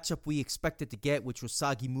the matchup we expected to get, which was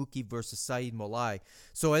Sagi Muki versus Saeed Molai.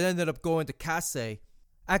 So it ended up going to Kasse.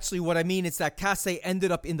 Actually, what I mean is that Kasse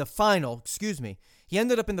ended up in the final. He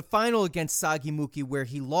ended up in the final against Sagi Muki where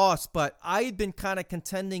he lost, but I had been kind of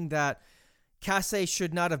contending that Kasse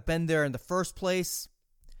should not have been there in the first place.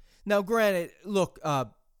 Now, granted, look,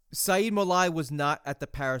 Saeed Molai was not at the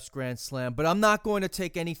Paris Grand Slam, but I'm not going to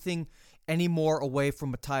take anything anymore away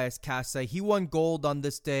from Matthias Kasse. He won gold on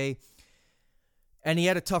this day, and he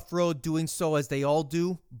had a tough road doing so, as they all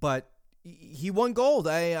do, but he won gold.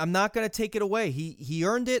 I'm not going to take it away. He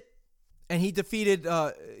earned it, and he defeaed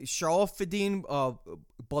Sharafetdin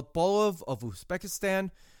Botbolov of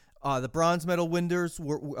Uzbekistan. The bronze medal winners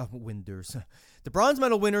were The bronze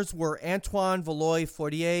medal winners were Antoine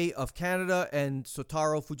Valois-Fortier of Canada and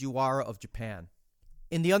Sotaro Fujiwara of Japan.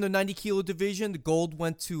 In the under 90 kilo division, the gold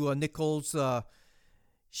went to Nicolas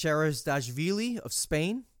Sharazadashvili of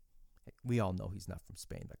Spain. We all know he's not from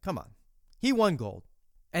Spain, but come on, he won gold.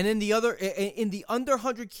 And in the under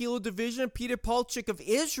 100 kilo division, Peter Palchik of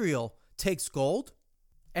Israel takes gold.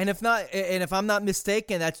 And if I'm not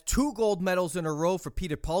mistaken, that's 2 gold medals in a row for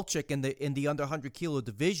Peter Palchik in the under 100 kilo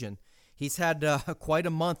division. He's had quite a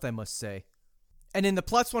month, I must say. And in the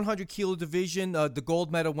plus 100 kilo division, the gold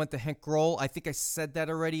medal went to Henk Grol. I think I said that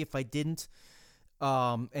already. If I didn't,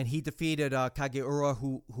 and he defeated Kageura,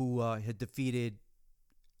 who had defeated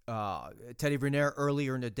Teddy Riner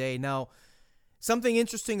earlier in the day. Now, something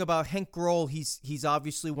interesting about Henk Grol, he's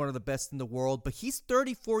obviously one of the best in the world, but he's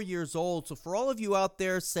 34 years old. So for all of you out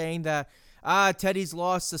there saying that, Teddy's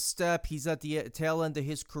lost a step, he's at the tail end of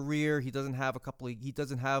his career, he doesn't have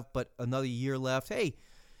but another year left. Hey,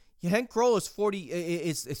 Henk Grol is 40.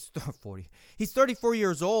 He's 34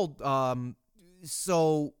 years old.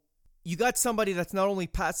 So you got somebody that's not only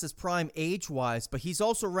past his prime age-wise, but he's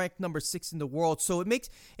also ranked number 6 in the world. So it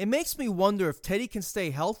makes me wonder if Teddy can stay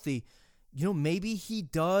healthy. Maybe he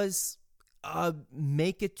does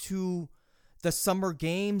make it to the Summer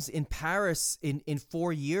Games in Paris in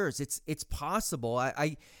 4 years. It's possible.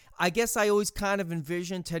 I guess I always kind of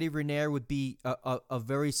envisioned Teddy Riner would be a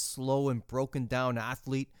very slow and broken down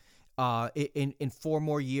athlete in 4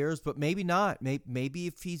 more years, but maybe not. Maybe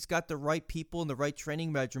if he's got the right people and the right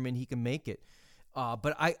training regimen, he can make it.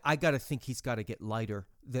 But I got to think he's got to get lighter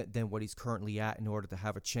than what he's currently at in order to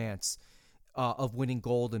have a chance of winning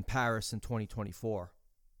gold in Paris in 2024.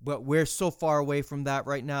 But we're so far away from that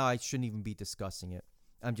right now, I shouldn't even be discussing it.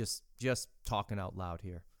 I'm just talking out loud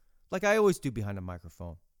here, like I always do behind a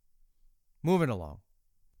microphone. Moving along.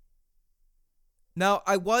 Now,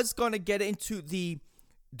 I was going to get into the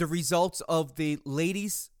results of the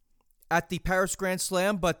ladies at the Paris Grand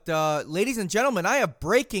Slam, but ladies and gentlemen, I have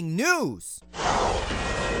breaking news.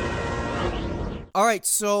 All right,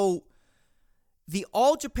 so the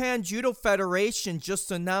All Japan Judo Federation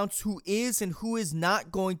just announced who is and who is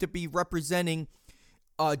not going to be representing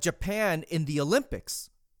Japan in the Olympics.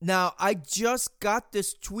 Now, I just got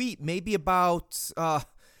this tweet maybe about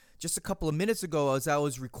just a couple of minutes ago as I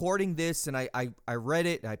was recording this, and I read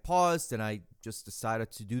it, and I paused, and I just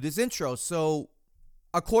decided to do this intro. So,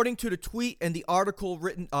 according to the tweet and the article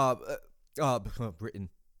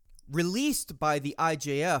released by the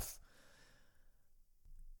IJF,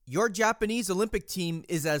 your Japanese Olympic team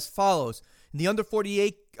is as follows. In the under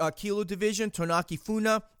 48 kilo division, Tonaki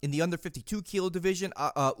Funa. In the under 52 kilo division,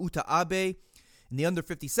 Uta Abe. In the under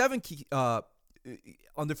 57 kilo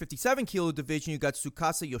division, you got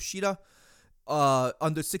Tsukasa Yoshida.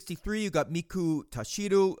 Under 63, you got Miku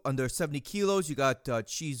Tashiru. Under 70 kilos, you got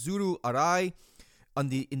Chizuru Arai. In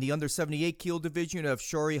the under 78 kilo division, you have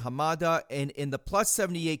Shori Hamada, and in the plus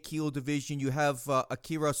 78 kilo division, you have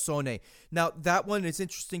Akira Sone. Now, that one is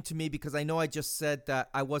interesting to me because I know I just said that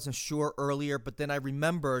I wasn't sure earlier, but then I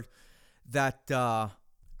remembered that her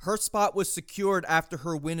spot was secured after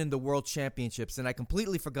her win in the World Championships, and I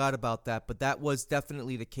completely forgot about that, but that was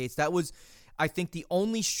definitely the case. That was, I think, the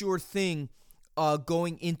only sure thing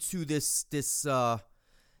going into this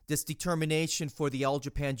determination for the All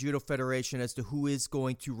Japan Judo Federation as to who is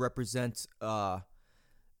going to represent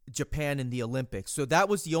Japan in the Olympics. So that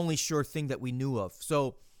was the only sure thing that we knew of.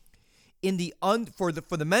 So in the for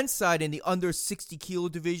the men's side, in the under 60 kilo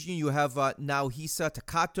division, you have Naohisa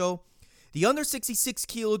Takato. The under 66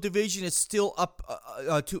 kilo division is still up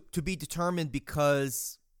to be determined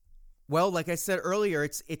because, well, like I said earlier,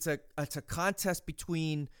 it's a contest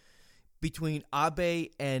between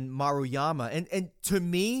Abe and Maruyama, and to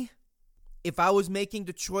me, if I was making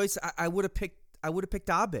the choice, I would have picked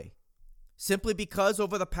Abe, simply because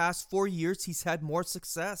over the past 4 years he's had more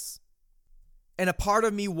success, and a part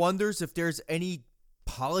of me wonders if there's any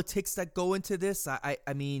politics that go into this. I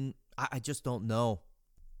mean, I just don't know.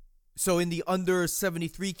 So in the under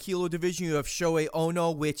 73 kilo division, you have Shohei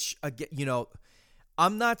Ono, which again,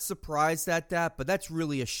 I'm not surprised at that, but that's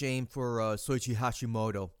really a shame for Soichi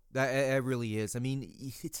Hashimoto. That really is. I mean,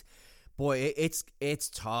 it's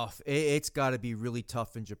tough. It's got to be really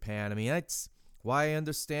tough in Japan. I mean, that's why I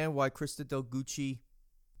understand why Krista Delgucci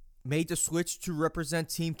made the switch to represent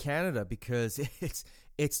Team Canada, because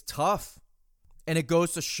it's tough. And it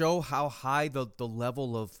goes to show how high the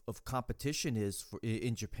level of competition is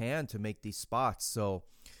in Japan to make these spots. So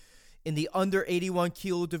in the under 81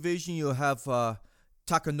 kilo division, you have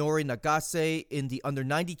Takanori Nagase. In the under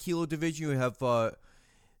 90 kilo division, you have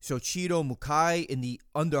Shoichiro Mukai. In the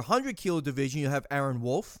under 100 kilo division, you have Aaron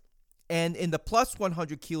Wolf. And in the plus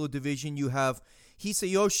 100 kilo division, you have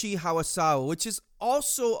Hisayoshi Hawasawa, which is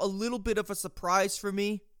also a little bit of a surprise for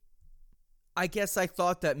me. I guess I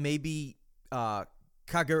thought that maybe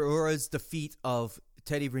Kageura's defeat of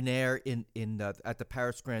Teddy Riner at the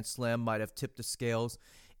Paris Grand Slam might have tipped the scales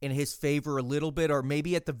in his favor a little bit, or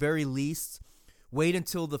maybe at the very least wait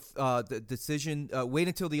until the decision. Wait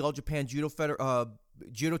until the All Japan Judo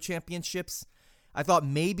Championships. I thought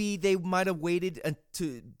maybe they might have waited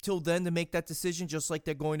until then to make that decision, just like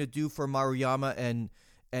they're going to do for Maruyama and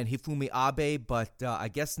Hifumi Abe, but I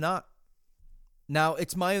guess not. Now,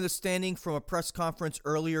 it's my understanding from a press conference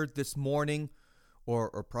earlier this morning, or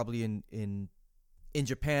probably in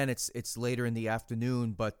Japan, it's later in the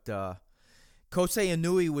afternoon, but Kosei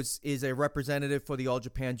Inui is a representative for the All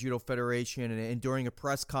Japan Judo Federation, and during a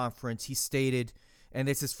press conference, he stated, and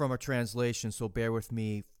this is from a translation, so bear with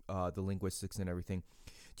me, the linguistics and everything.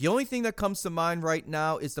 The only thing that comes to mind right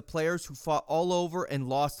now is the players who fought all over and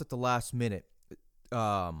lost at the last minute.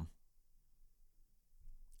 And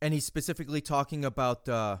he's specifically talking about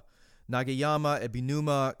Nagayama,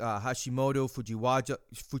 Ebinuma, Hashimoto,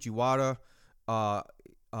 Fujiwara,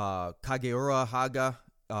 Kageura, Haga,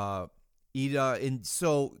 Ida. And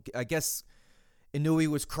so I guess Inouye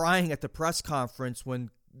was crying at the press conference when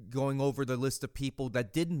going over the list of people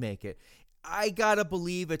that didn't make it. I gotta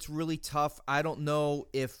believe it's really tough. I don't know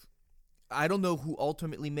who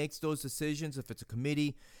ultimately makes those decisions, if it's a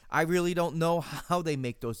committee. I really don't know how they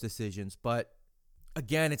make those decisions. But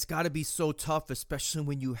again, it's got to be so tough, especially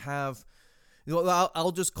when you have,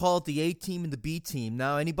 I'll just call it the A team and the B team.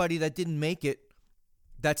 Now, anybody that didn't make it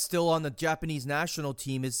that's still on the Japanese national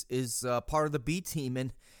team is part of the B team.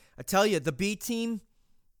 And I tell you, the B team,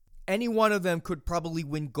 any one of them could probably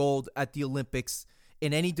win gold at the Olympics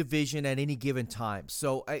in any division at any given time.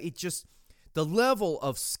 So it just, the level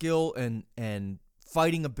of skill and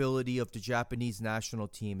fighting ability of the Japanese national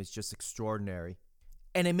team is just extraordinary.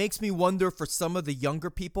 And it makes me wonder for some of the younger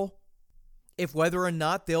people if whether or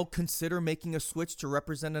not they'll consider making a switch to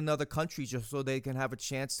represent another country just so they can have a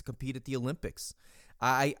chance to compete at the Olympics.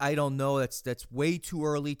 I don't know. That's way too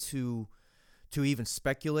early to even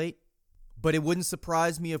speculate. But it wouldn't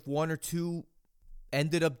surprise me if one or two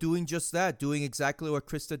ended up doing just that, doing exactly what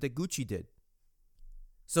Krista Deguchi did.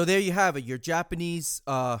 So there you have it, your Japanese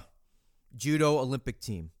judo Olympic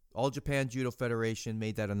team. All Japan Judo Federation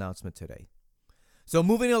made that announcement today. So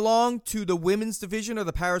moving along to the women's division of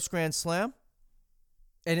the Paris Grand Slam.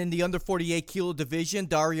 And in the under 48 kilo division,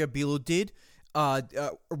 Daria Biludid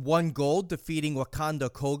won gold, defeating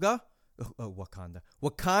Wakana Koga.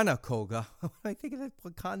 Wakana Koga. I think that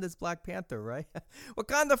Wakanda's Black Panther, right?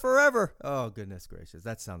 Wakanda forever. Oh, goodness gracious.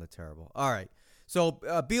 That sounded terrible. All right. So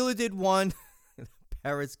Biludid won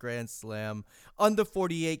Paris Grand Slam under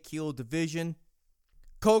 48 kilo division.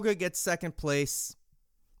 Koga gets second place.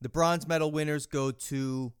 The bronze medal winners go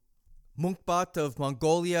to Munkbat of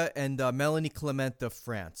Mongolia and Melanie Clement of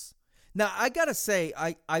France. Now, I got to say,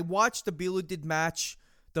 I watched the Biludid match,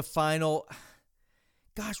 the final.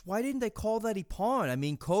 Gosh, why didn't they call that ippon? I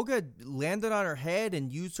mean, Koga landed on her head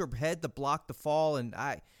and used her head to block the fall, and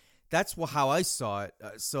that's how I saw it.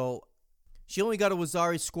 So she only got a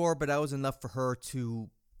Wazari score, but that was enough for her to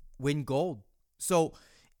win gold. So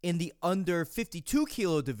in the under 52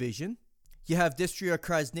 kilo division, you have Distria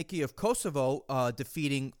Krasniki of Kosovo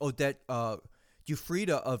defeating Odette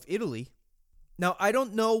Giuffrida of Italy. Now, I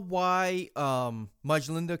don't know why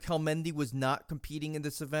Majlinda Kelmendi was not competing in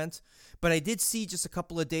this event, but I did see just a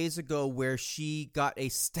couple of days ago where she got a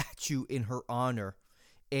statue in her honor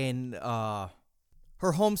in her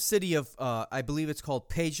home city of, I believe it's called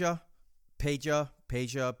Peja,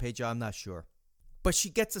 I'm not sure. But she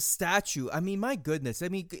gets a statue. I mean, my goodness. I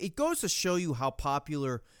mean, it goes to show you how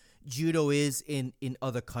popular judo is in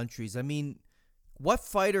other countries. I mean, what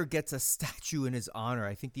fighter gets a statue in his honor?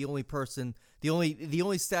 I think the only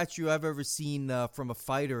statue I've ever seen from a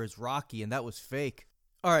fighter is Rocky, and that was fake.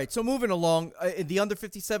 All right, so moving along, the under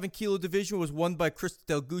 57 kilo division was won by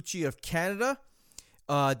Krista Deguchi of Canada,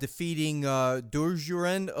 defeating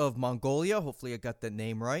Durjuren of Mongolia. Hopefully I got that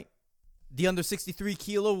name right. The under 63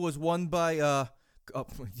 kilo was won by the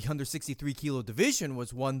under 63 kilo division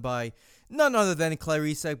was won by none other than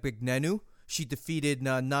Clarissa Bignenu. She defeated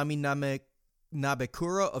Nami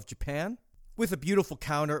Nabekura of Japan with a beautiful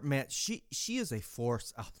counter. Man, she is a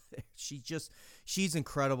force out there. She's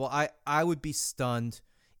incredible. I would be stunned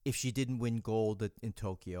if she didn't win gold in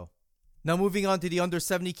Tokyo. Now moving on to the under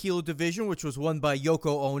 70 kilo division, which was won by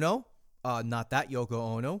Yoko Ono. Not that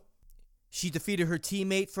Yoko Ono. She defeated her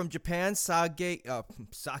teammate from Japan, Saki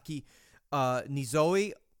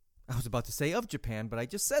Nizoi. I was about to say of Japan, but I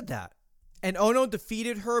just said that. And Ono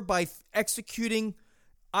defeated her by executing,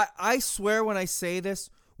 I swear when I say this,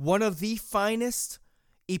 one of the finest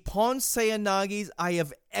ippon seoi-nagis I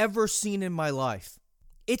have ever seen in my life.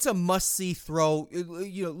 It's a must-see throw.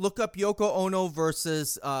 Look up Yoko Ono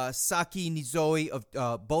versus Saki Nizoi of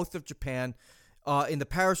both of Japan in the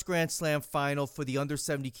Paris Grand Slam final for the under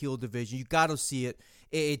 70 kilo division. You got to see it.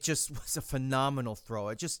 It just was a phenomenal throw.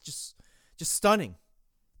 It just stunning.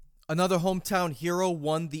 Another hometown hero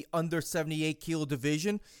won the under 78 kilo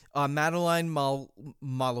division. Madeleine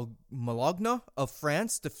Malogna of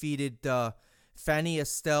France defeated Fanny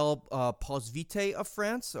Estelle Posvite of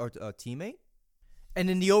France, or a teammate. And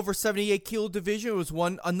in the over 78 kilo division, it was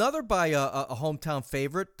won another by a hometown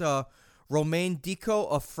favorite. Romain Diko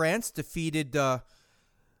of France defeated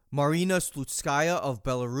Marina Slutskaya of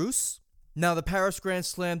Belarus. Now, the Paris Grand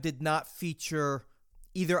Slam did not feature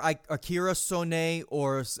either Akira Sone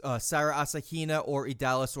or Sarah Asahina or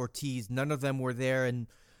Idalis Ortiz. None of them were there, and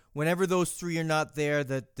whenever those three are not there,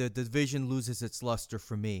 the division loses its luster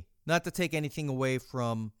for me. Not to take anything away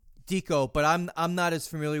from Diko, but I'm not as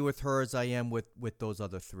familiar with her as I am with those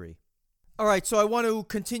other three. All right, so I want to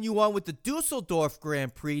continue on with the Dusseldorf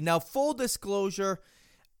Grand Prix. Now, full disclosure,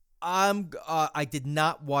 I did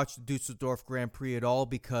not watch the Dusseldorf Grand Prix at all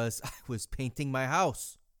because I was painting my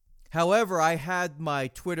house. However, I had my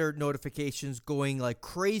Twitter notifications going like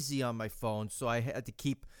crazy on my phone, so I had to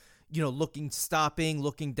keep, stopping,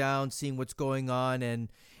 looking down, seeing what's going on, and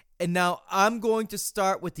now I'm going to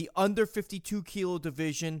start with the under 52 kilo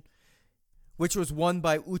division, which was won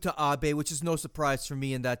by Uta Abe, which is no surprise for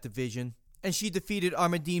me in that division, and she defeated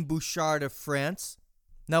Armandine Bouchard of France.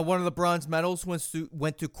 Now, one of the bronze medals went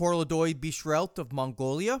to Korlodoy Bishrelt of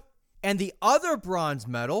Mongolia. And the other bronze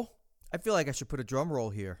medal, I feel like I should put a drum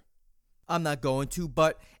roll here. I'm not going to,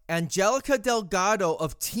 but Angelica Delgado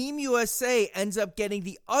of Team USA ends up getting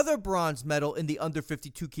the other bronze medal in the under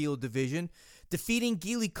 52 kilo division, defeating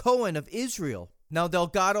Gili Cohen of Israel. Now,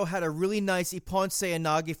 Delgado had a really nice Ippon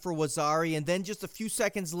Seoinage for Wazari, and then just a few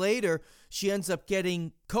seconds later, she ends up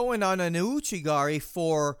getting Cohen on an Ouchigari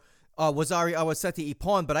for Wazari Awaseti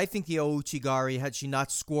Ippon, but I think the Ouchigari, had she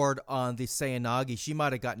not scored on the Seoinage, she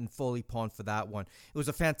might have gotten full Ippon for that one. It was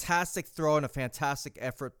a fantastic throw and a fantastic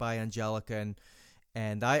effort by Angelica,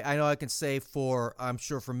 and I know I can say I'm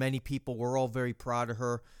sure for many people, we're all very proud of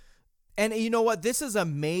her. And you know what? This is a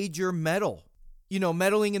major medal.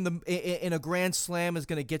 Medaling in a Grand Slam is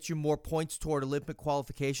going to get you more points toward Olympic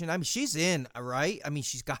qualification. I mean, she's in, right? I mean,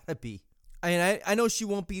 she's got to be. I know she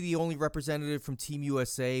won't be the only representative from Team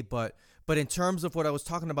USA, but in terms of what I was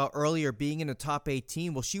talking about earlier, being in the top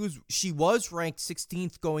 18, well, she was ranked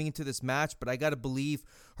 16th going into this match, but I got to believe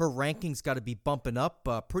her ranking's got to be bumping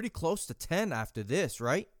up pretty close to 10 after this,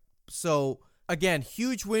 right? So, again,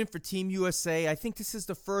 huge win for Team USA. I think this is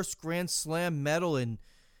the first Grand Slam medal in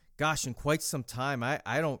quite some time.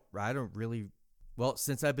 I don't really, well,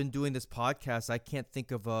 since I've been doing this podcast, I can't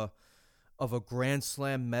think of a Grand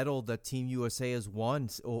Slam medal that Team USA has won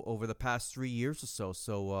over the past 3 years or so.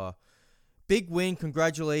 So, big win.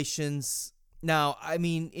 Congratulations. Now, I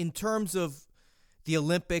mean, in terms of the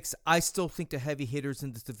Olympics, I still think the heavy hitters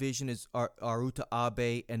in this division are Uta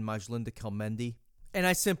Abe and Majlinda Kelmendi. And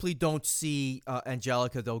I simply don't see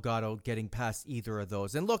Angelica Delgado getting past either of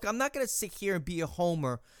those. And look, I'm not going to sit here and be a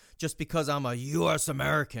homer just because I'm a U.S.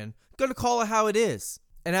 American. I'm going to call it how it is.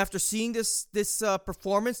 And after seeing this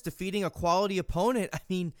performance, defeating a quality opponent, I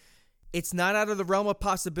mean, it's not out of the realm of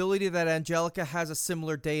possibility that Angelica has a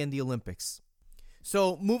similar day in the Olympics.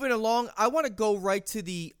 So moving along, I want to go right to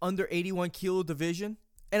the under 81 kilo division.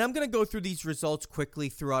 And I'm going to go through these results quickly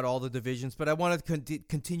throughout all the divisions, but I want to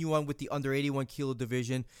continue on with the under 81 kilo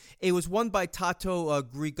division. It was won by Tato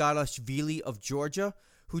Grigalashvili of Georgia,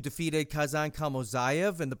 who defeated Kazan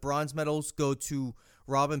Kamozayev, and the bronze medals go to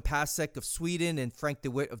Robin Pasek of Sweden and Frank de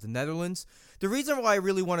Witt of the Netherlands. The reason why I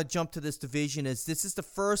really want to jump to this division is this is the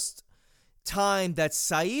first time that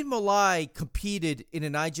Saeed Malai competed in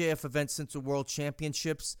an IJF event since the World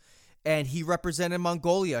Championships, and he represented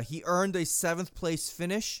Mongolia. He earned a 7th place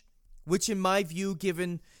finish, which in my view,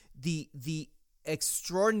 given the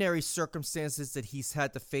extraordinary circumstances that he's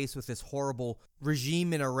had to face with this horrible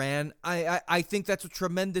regime in Iran, I think that's a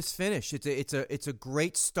tremendous finish. It's a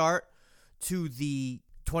great start to the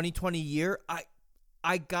 2020 year.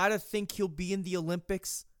 I gotta think he'll be in the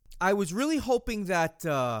Olympics. I was really hoping that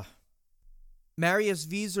Marius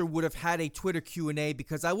Wieser would have had a Twitter Q&A,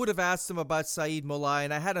 because I would have asked him about Saeed Malai,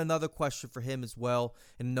 and I had another question for him as well.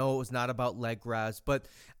 And no, it was not about leg grabs, but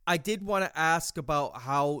I did want to ask about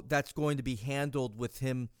how that's going to be handled with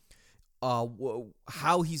him,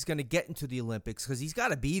 how he's going to get into the Olympics, because he's got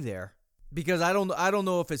to be there. Because I don't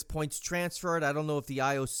know if his points transferred. I don't know if the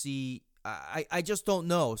IOC. I just don't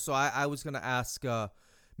know. So I was going to ask Mr.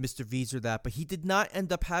 Wieser that, but he did not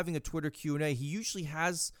end up having a Twitter Q&A. He usually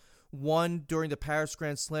has one during the Paris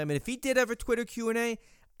Grand Slam, and if he did have a Twitter Q&A,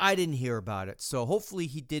 I didn't hear about it. So hopefully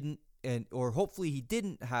he didn't, or hopefully he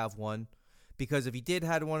didn't have one, because if he did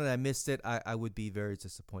have one and I missed it, I would be very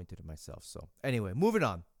disappointed in myself. So anyway, moving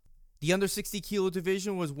on. The under 60 kilo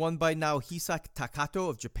division was won by Naohisa Takato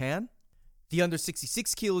of Japan. The under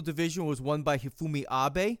 66 kilo division was won by Hifumi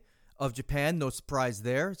Abe of Japan. No surprise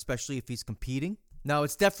there, especially if he's competing. Now,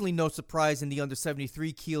 it's definitely no surprise in the under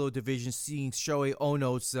 73 kilo division seeing Shohei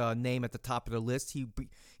Ono's name at the top of the list.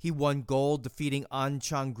 He won gold, defeating An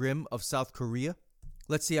Chang-grim of South Korea.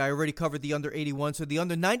 Let's see, I already covered the under 81. So the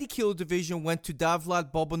under 90 kilo division went to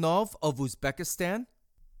Davlad Bobonov of Uzbekistan.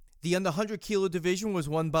 The under 100 kilo division was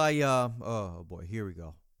won by, here we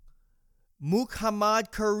go.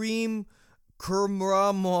 Muhammad Karim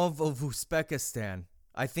Kurmramov of Uzbekistan.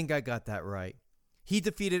 I think I got that right. He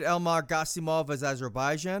defeated Elmar Gasimov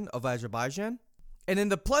of Azerbaijan. And in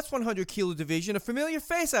the plus 100 kilo division, a familiar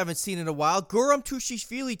face I haven't seen in a while, Guram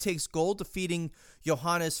Tushishvili takes gold, defeating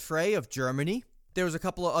Johannes Frey of Germany. There was a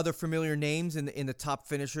couple of other familiar names in the top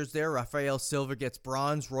finishers there. Rafael Silva gets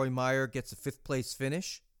bronze. Roy Meyer gets a 5th place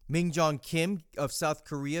finish. Mingjong Kim of South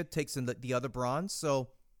Korea takes in the other bronze. So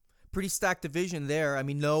pretty stacked division there. I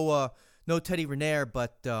mean, no Teddy Riner,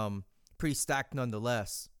 but pretty stacked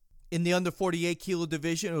nonetheless. In the under 48 kilo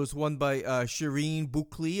division, it was won by Shireen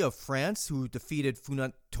Boukli of France, who defeated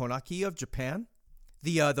Funat Tonaki of Japan.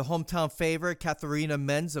 The hometown favorite, Katharina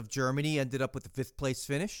Menz of Germany, ended up with a 5th place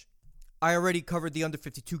finish. I already covered the under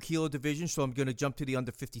 52 kilo division, so I'm going to jump to the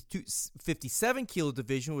under 57 kilo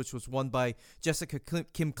division, which was won by Jessica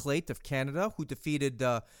Kim Clayt of Canada, who defeated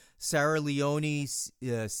Sarah Leone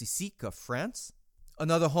Sisik of France.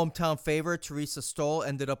 Another hometown favorite, Teresa Stoll,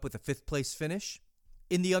 ended up with a 5th place finish.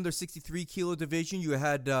 In the under 63 kilo division, you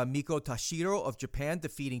had Miko Tashiro of Japan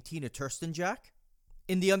defeating Tina Turstenjak.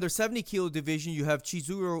 In the under 70 kilo division, you have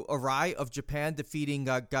Chizuru Arai of Japan defeating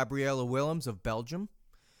Gabriela Willems of Belgium.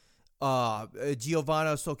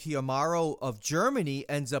 Giovanna Sochiamaro of Germany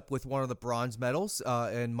ends up with one of the bronze medals,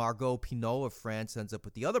 and Margot Pinot of France ends up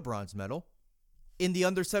with the other bronze medal. In the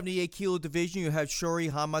under 78 kilo division, you have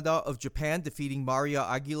Shori Hamada of Japan defeating Maria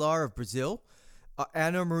Aguilar of Brazil.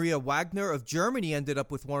 Anna Maria Wagner of Germany ended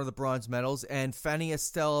up with one of the bronze medals, and Fanny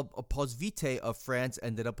Estelle Posvite of France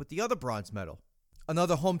ended up with the other bronze medal.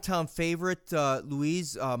 Another hometown favorite,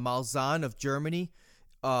 Louise Malzahn of Germany,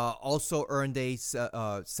 also earned a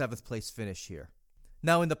 7th place finish here.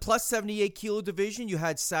 Now in the plus 78 kilo division, you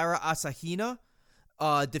had Sarah Asahina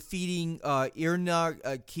defeating Irina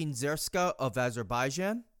Kinzerska of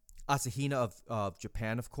Azerbaijan. Asahina of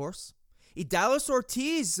Japan, of course. Idalis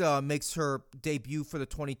Ortiz makes her debut for the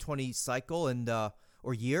 2020 cycle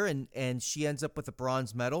or year, and she ends up with a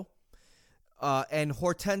bronze medal. And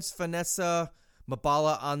Hortense Vanessa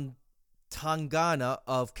Mabala Tangana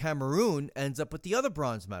of Cameroon ends up with the other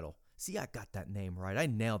bronze medal. See, I got that name right. I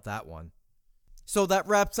nailed that one. So that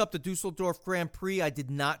wraps up the Dusseldorf Grand Prix. I did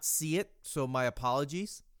not see it, so my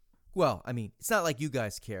apologies. Well, I mean, it's not like you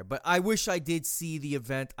guys care, but I wish I did see the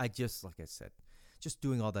event. Like I said, just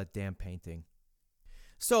doing all that damn painting.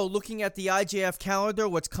 So looking at the IJF calendar,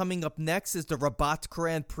 what's coming up next is the Rabat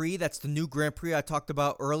Grand Prix. That's the new Grand Prix I talked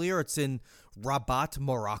about earlier. It's in Rabat,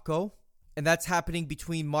 Morocco. And that's happening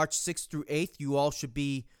between March 6th through 8th. You all should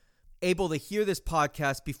be able to hear this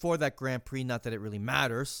podcast before that Grand Prix, not that it really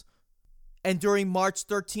matters. And during March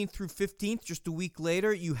 13th through 15th, just a week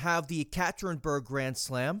later, you have the Ekaterinburg Grand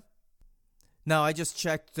Slam. Now, I just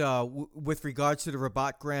checked with regards to the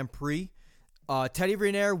Rabat Grand Prix. Teddy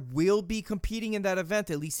Riner will be competing in that event,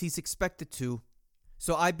 at least he's expected to.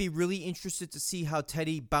 So I'd be really interested to see how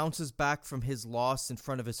Teddy bounces back from his loss in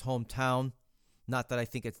front of his hometown. Not that I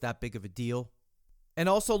think it's that big of a deal. And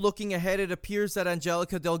also looking ahead, it appears that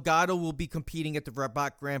Angelica Delgado will be competing at the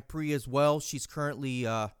Rabat Grand Prix as well. She's currently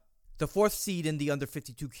the 4th seed in the under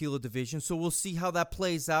 52 kilo division. So we'll see how that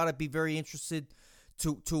plays out. I'd be very interested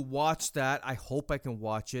to watch that. I hope I can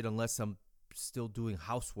watch it unless I'm still doing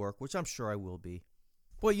housework, which I'm sure I will be.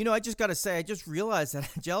 Well, I just got to say, I just realized that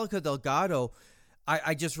Angelica Delgado,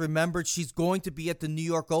 I just remembered she's going to be at the New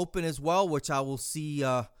York Open as well, which I will see,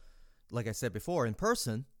 like I said before, in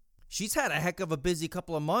person. She's had a heck of a busy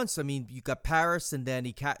couple of months. I mean, you got Paris and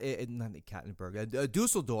then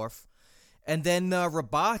Dusseldorf, and then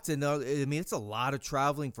Rabat. And I mean, it's a lot of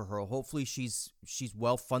traveling for her. Hopefully she's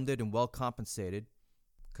well funded and well compensated,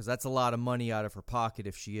 because that's a lot of money out of her pocket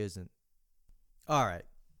if she isn't. All right,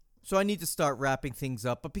 so I need to start wrapping things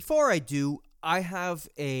up. But before I do, I have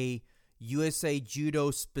a USA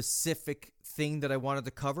Judo specific thing that I wanted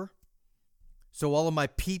to cover. So all of my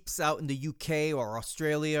peeps out in the UK or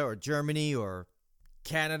Australia or Germany or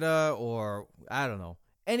Canada or, I don't know,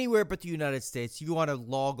 anywhere but the United States, you want to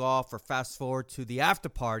log off or fast forward to the after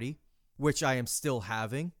party, which I am still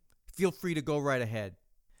having, feel free to go right ahead.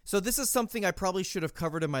 So this is something I probably should have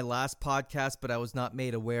covered in my last podcast, but I was not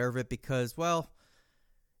made aware of it because, well,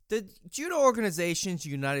 the judo organizations in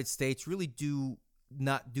the United States really do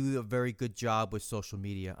not do a very good job with social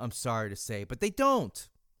media. I'm sorry to say, but they don't.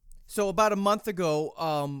 So about a month ago,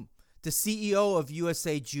 the CEO of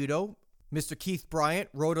USA Judo, Mr. Keith Bryant,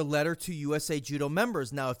 wrote a letter to USA Judo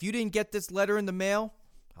members. Now, if you didn't get this letter in the mail,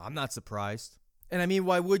 I'm not surprised. And I mean,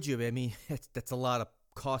 why would you? I mean, that's a lot of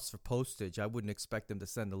costs for postage. I wouldn't expect them to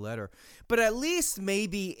send a letter. But at least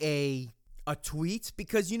maybe a tweet,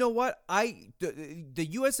 because you know what? The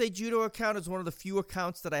USA Judo account is one of the few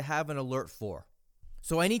accounts that I have an alert for.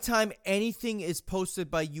 So anytime anything is posted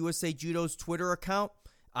by USA Judo's Twitter account,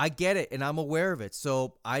 I get it and I'm aware of it.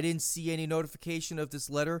 So I didn't see any notification of this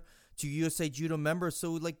letter to USA Judo members.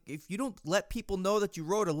 So like, if you don't let people know that you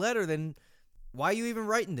wrote a letter, then why are you even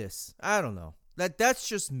writing this? I don't know. That's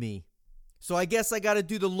just me. So I guess I got to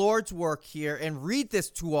do the Lord's work here and read this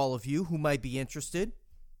to all of you who might be interested.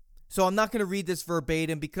 So I'm not going to read this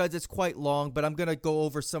verbatim because it's quite long, but I'm going to go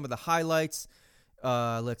over some of the highlights.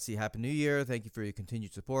 Let's see. Happy New Year. Thank you for your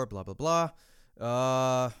continued support. Blah, blah,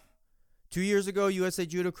 blah. 2 years ago, USA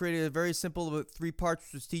Judo created a very simple but three-part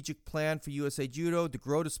strategic plan for USA Judo to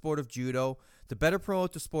grow the sport of judo, to better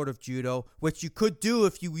promote the sport of judo, which you could do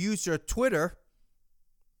if you use your Twitter.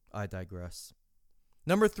 I digress.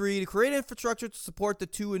 Number 3, to create infrastructure to support the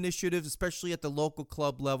two initiatives, especially at the local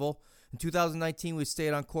club level. In 2019, we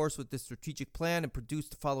stayed on course with this strategic plan and produced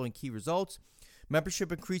the following key results.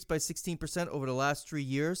 Membership increased by 16% over the last 3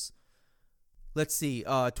 years. Let's see,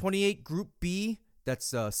 28 Group B,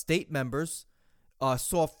 that's state members,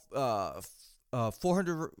 saw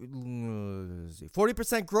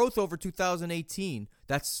 40% growth over 2018.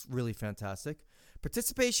 That's really fantastic.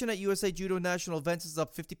 Participation at USA Judo national events is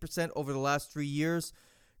up 50% over the last 3 years.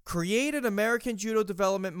 Created American Judo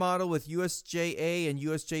development model with USJA and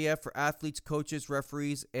USJF for athletes, coaches,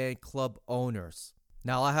 referees, and club owners.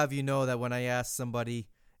 Now, I'll have you know that when I asked somebody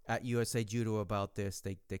at USA Judo about this,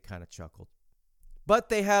 they kind of chuckled. But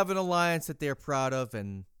they have an alliance that they're proud of,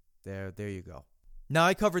 and there you go. Now,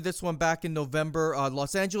 I covered this one back in November.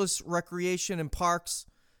 Los Angeles Recreation and Parks.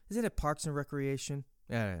 Isn't it Parks and Recreation?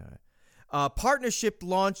 Yeah. Partnership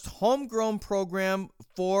launched homegrown program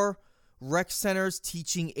for rec centers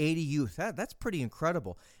teaching 80 youth. That's pretty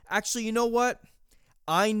incredible. Actually, you know what?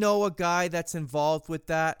 I know a guy that's involved with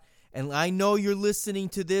that, and I know you're listening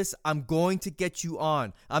to this. I'm going to get you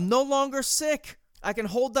on. I'm no longer sick. I can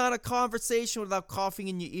hold down a conversation without coughing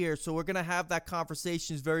in your ear, so we're going to have that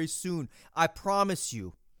conversation very soon. I promise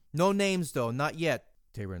you. No names, though. Not yet.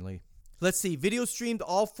 Taylor and Lee. Let's see. Video streamed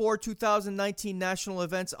all 4 2019 national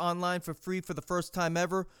events online for free for the first time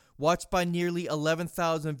ever. Watched by nearly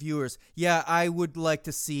 11,000 viewers. Yeah, I would like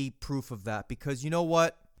to see proof of that because you know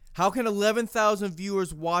what? How can 11,000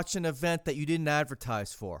 viewers watch an event that you didn't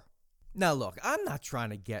advertise for? Now, look, I'm not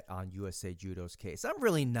trying to get on USA Judo's case. I'm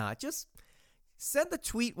really not. Just send a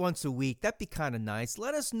tweet once a week. That'd be kind of nice.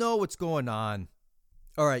 Let us know what's going on.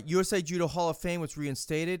 All right, USA Judo Hall of Fame was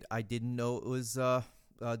reinstated. I didn't know it was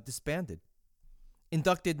disbanded.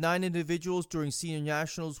 Inducted 9 individuals during Senior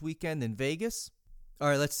Nationals weekend in Vegas. All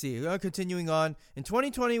right, let's see. Continuing on. In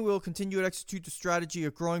 2020, we'll continue to execute the strategy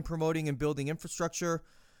of growing, promoting, and building infrastructure.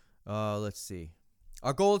 Let's see.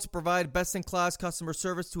 Our goal is to provide best-in-class customer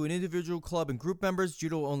service to an individual club and group members.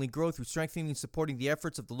 Judo will only grow through strengthening and supporting the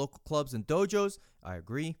efforts of the local clubs and dojos. I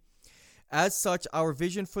agree. As such, our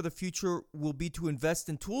vision for the future will be to invest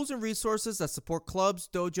in tools and resources that support clubs,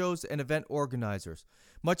 dojos, and event organizers.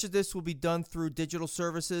 Much of this will be done through digital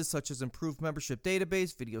services such as improved membership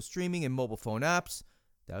database, video streaming, and mobile phone apps.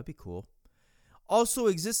 That would be cool. Also,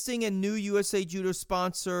 existing and new USA Judo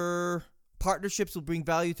sponsor partnerships will bring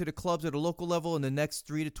value to the clubs at a local level in the next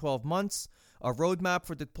 3 to 12 months. Our roadmap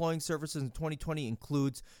for deploying services in 2020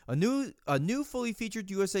 includes a new fully featured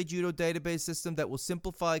USA Judo database system that will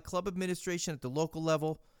simplify club administration at the local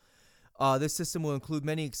level. This system will include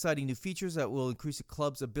many exciting new features that will increase a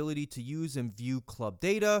club's ability to use and view club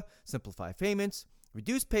data, simplify payments,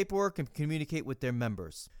 reduce paperwork, and communicate with their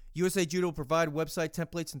members. USA Judo will provide website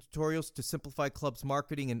templates and tutorials to simplify clubs'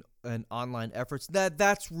 marketing and online efforts.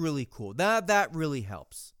 That's really cool. That really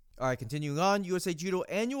helps. All right, continuing on. USA Judo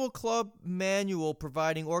Annual Club Manual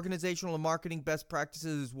providing organizational and marketing best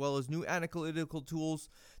practices as well as new analytical tools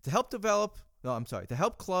to help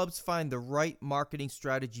clubs find the right marketing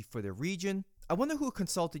strategy for their region. I wonder who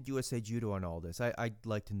consulted USA Judo on all this. I'd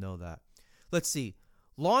like to know that. Let's see.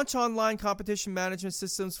 Launch online competition management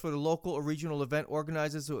systems for the local or regional event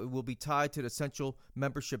organizers. It will be tied to the central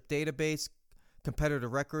membership database, competitor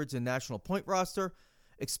records, and national point roster.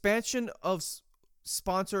 Expansion of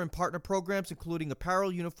sponsor and partner programs, including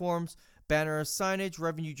apparel, uniforms, banner signage,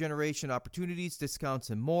 revenue generation opportunities,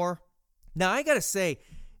 discounts, and more. Now, I got to say,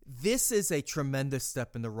 this is a tremendous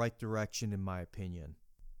step in the right direction, in my opinion.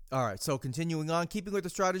 All right, so continuing on, keeping with the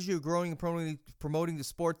strategy of growing and promoting the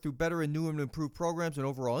sport through better and new and improved programs and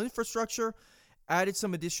overall infrastructure, added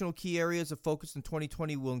some additional key areas of focus in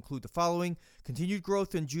 2020 will include the following: continued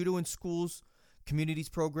growth in judo in schools, communities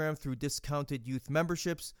program through discounted youth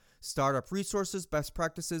memberships, startup resources, best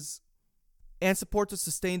practices, and support to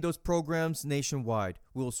sustain those programs nationwide.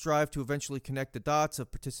 We will strive to eventually connect the dots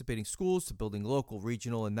of participating schools to building local,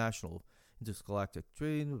 regional, and national intergalactic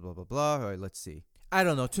trade, blah, blah, blah. All right, let's see. I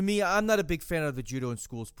don't know. To me, I'm not a big fan of the Judo in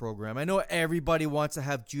Schools program. I know everybody wants to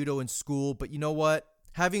have judo in school, but you know what?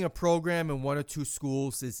 Having a program in 1 or 2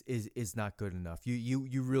 schools is not good enough.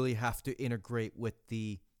 You really have to integrate with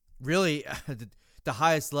the the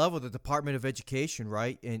highest level, the Department of Education,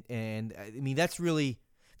 right? And I mean, that's really,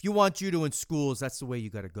 if you want judo in schools, that's the way you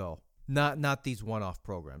got to go. Not these one-off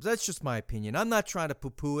programs. That's just my opinion. I'm not trying to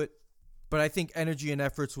poo-poo it, but I think energy and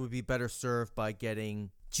efforts would be better served by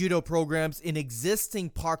getting judo programs in existing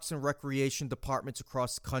parks and recreation departments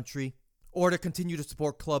across the country, or to continue to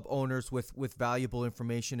support club owners with valuable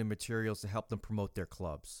information and materials to help them promote their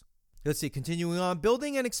clubs. Let's see, continuing on,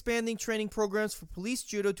 building and expanding training programs for police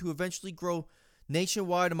judo to eventually grow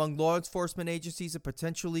nationwide among law enforcement agencies and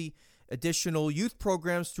potentially additional youth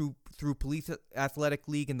programs through Police Athletic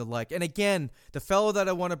League and the like. And again, the fellow that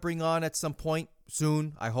I want to bring on at some point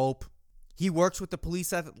soon, I hope, he works with the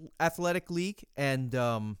Police Athletic League, and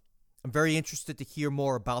I'm very interested to hear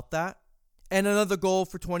more about that. And another goal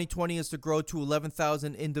for 2020 is to grow to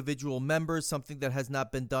 11,000 individual members, something that has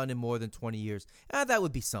not been done in more than 20 years. That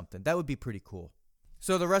would be something. That would be pretty cool.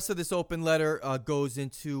 So the rest of this open letter goes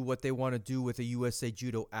into what they want to do with a USA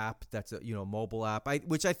Judo app. That's a mobile app,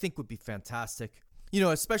 which I think would be fantastic.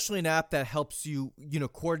 Especially an app that helps you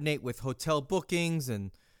coordinate with hotel bookings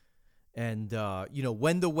and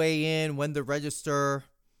when to weigh in, when to register,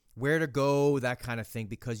 where to go, that kind of thing.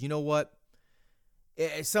 Because you know what?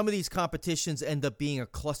 Some of these competitions end up being a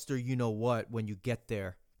cluster, when you get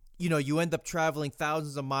there. You end up traveling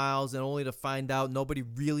thousands of miles and only to find out nobody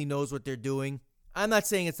really knows what they're doing. I'm not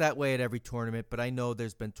saying it's that way at every tournament, but I know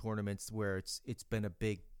there's been tournaments where it's been a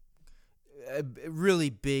really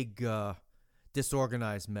big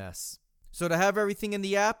disorganized mess. So to have everything in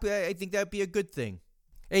the app, I think that'd be a good thing.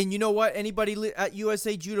 And you know what? Anybody at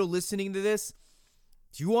USA Judo listening to this,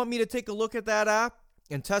 if you want me to take a look at that app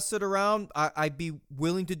and test it around, I'd be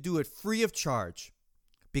willing to do it free of charge,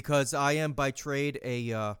 because I am by trade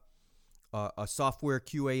a software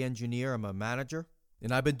QA engineer. I'm a manager,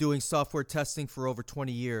 and I've been doing software testing for over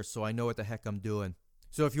 20 years, so I know what the heck I'm doing.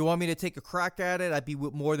 So if you want me to take a crack at it, I'd be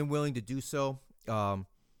more than willing to do so.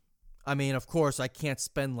 I mean, of course, I can't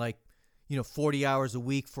spend 40 hours a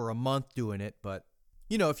week for a month doing it, but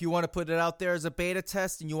if you want to put it out there as a beta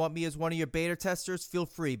test and you want me as one of your beta testers, feel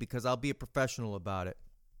free, because I'll be a professional about it.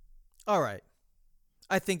 All right.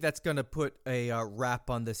 I think that's going to put a wrap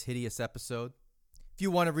on this hideous episode. If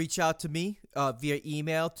you want to reach out to me via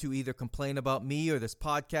email to either complain about me or this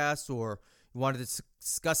podcast, or you wanted to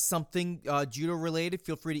discuss something judo related,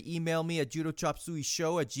 feel free to email me at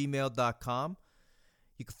judochopsuishow@gmail.com.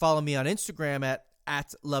 You can follow me on Instagram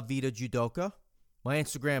at La Vida Judoka. My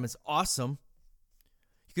Instagram is awesome.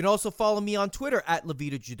 You can also follow me on Twitter at La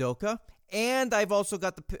Vida Judoka. And I've also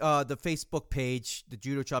got the Facebook page, the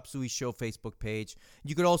Judo Chop Suey Show Facebook page.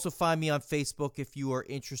 You could also find me on Facebook if you are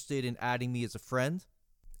interested in adding me as a friend.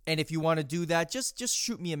 And if you want to do that, just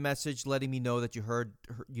shoot me a message letting me know that you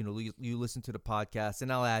you listened to the podcast,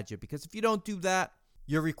 and I'll add you. Because if you don't do that,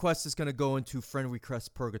 your request is going to go into friend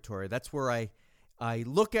request purgatory. That's where I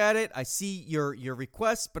look at it, I see your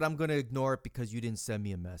request, but I'm going to ignore it because you didn't send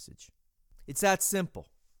me a message. It's that simple.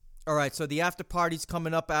 All right, so the after party's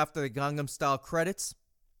coming up after the Gangnam Style credits.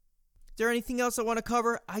 Is there anything else I want to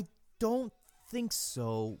cover? I don't think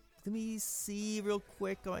so. Let me see real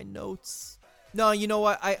quick on my notes. No, you know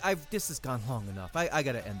what? This has gone long enough. I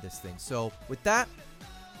got to end this thing. So with that,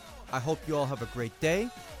 I hope you all have a great day.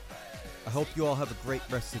 I hope you all have a great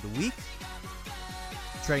rest of the week.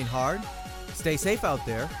 Train hard. Stay safe out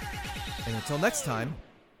there. And until next time,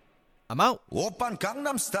 I'm out. Oppan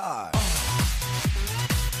Gangnam Style.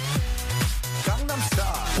 Gangnam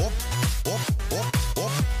Style.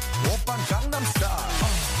 Oppan Gangnam Style.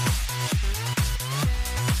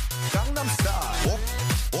 Gangnam Style.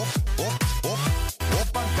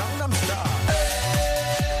 Oppan Gangnam Style.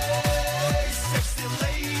 Hey, sexy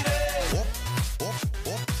lady.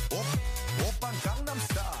 Oppan Gangnam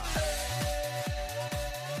Style.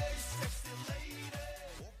 Hey, sexy lady.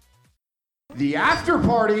 The after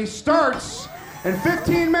party starts in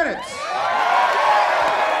 15 minutes.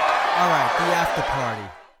 All right, the after party.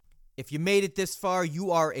 If you made it this far, you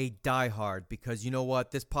are a diehard, because you know what?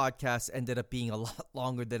 This podcast ended up being a lot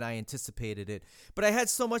longer than I anticipated it. But I had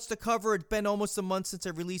so much to cover. It's been almost a month since I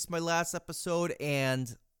released my last episode,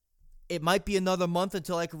 and it might be another month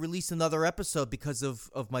until I can release another episode because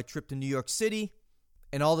of my trip to New York City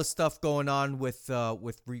and all the stuff going on with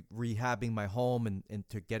rehabbing my home and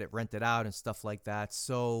to get it rented out and stuff like that.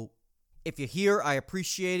 So if you're here, I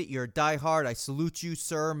appreciate it. You're a diehard. I salute you,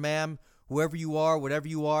 sir, ma'am, whoever you are, whatever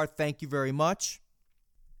you are. Thank you very much.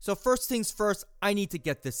 So first things first, I need to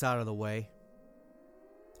get this out of the way.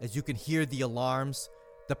 As you can hear the alarms,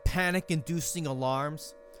 the panic-inducing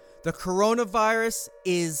alarms. The coronavirus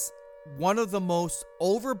is one of the most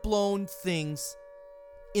overblown things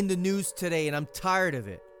in the news today, and I'm tired of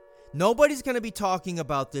it. Nobody's going to be talking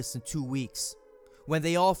about this in 2 weeks when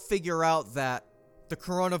they all figure out that the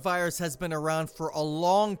coronavirus has been around for a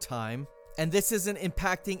long time and this isn't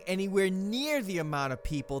impacting anywhere near the amount of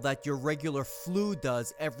people that your regular flu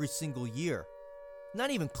does every single year.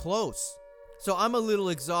 Not even close. So I'm a little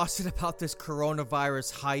exhausted about this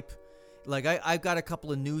coronavirus hype. Like, I've got a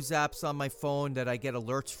couple of news apps on my phone that I get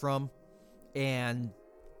alerts from, and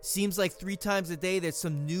seems like 3 times a day there's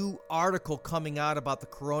some new article coming out about the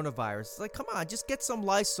coronavirus. It's like, come on, just get some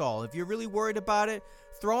Lysol. If you're really worried about it,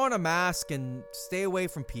 throw on a mask and stay away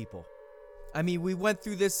from people. I mean, we've been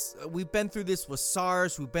through this with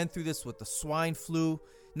SARS, we've been through this with the swine flu,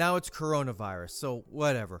 now it's coronavirus, so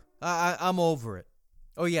whatever. I'm over it.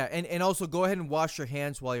 Oh yeah, and also go ahead and wash your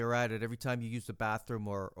hands while you're at it every time you use the bathroom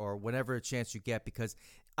or whenever a chance you get, because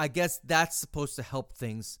I guess that's supposed to help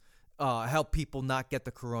things, help people not get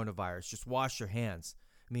the coronavirus. Just wash your hands.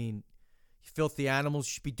 I mean, you filthy animals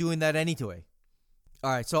should be doing that anyway.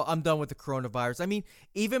 All right, so I'm done with the coronavirus. I mean,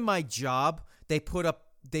 even my job, they put up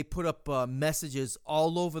messages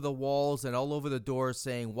all over the walls and all over the doors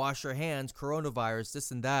saying, wash your hands, coronavirus, this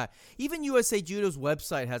and that. Even USA Judo's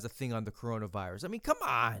website has a thing on the coronavirus. I mean, come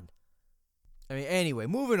on. I mean, anyway,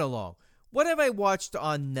 moving along. What have I watched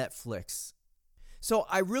on Netflix? So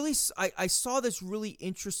I saw this really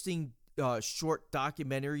interesting short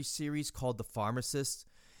documentary series called The Pharmacist.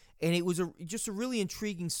 And it was just a really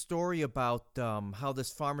intriguing story about how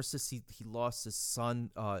this pharmacist, he lost his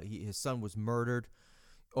son. His son was murdered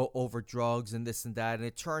over drugs and this and that. And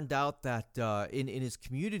it turned out that in his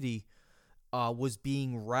community was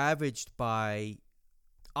being ravaged by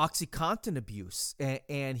OxyContin abuse.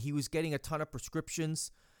 And he was getting a ton of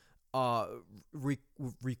prescriptions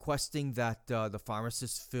requesting that the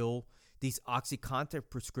pharmacist fill these OxyContin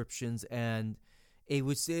prescriptions. And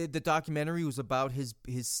the documentary was about his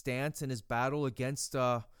stance and his battle against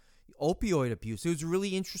opioid abuse. It was a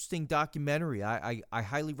really interesting documentary. I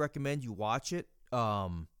highly recommend you watch it.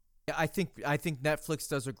 I think Netflix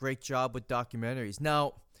does a great job with documentaries.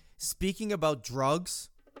 Now, speaking about drugs,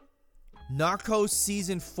 Narcos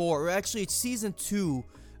season 4, or actually it's season 2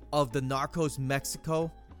 of the Narcos Mexico.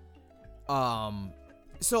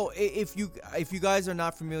 So if you guys are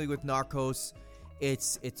not familiar with Narcos,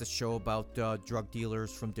 it's a show about drug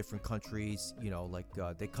dealers from different countries. You know, like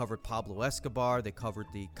they covered Pablo Escobar, they covered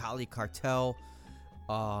the Cali cartel.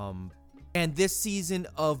 And this season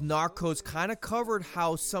of Narcos kind of covered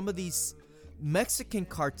how some of these Mexican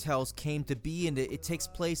cartels came to be, and it takes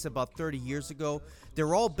place about 30 years ago.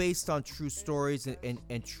 They're all based on true stories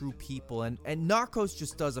and true people, and Narcos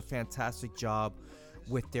just does a fantastic job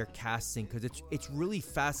with their casting, because it's really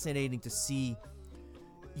fascinating to see,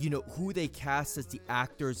 you know, who they cast as the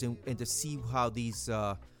actors and to see how these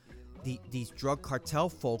drug cartel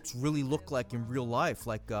folks really look like in real life,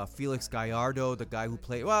 like Felix Gallardo, the guy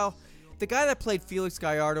that played Felix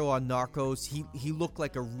Gallardo on Narcos. He looked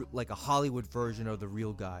like a Hollywood version of the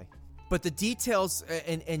real guy. But the details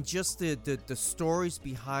and just the stories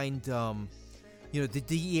behind the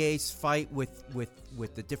DEA's fight with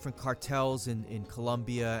the different cartels in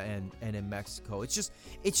Colombia and in Mexico. It's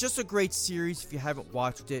just a great series. If you haven't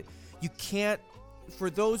watched it, you can't.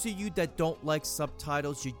 For those of you that don't like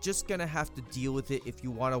subtitles, you're just gonna have to deal with it if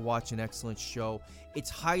you want to watch an excellent show.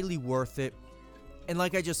 It's highly worth it. And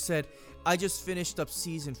like I just said, I just finished up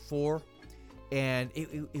season 4, and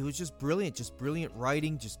it was just brilliant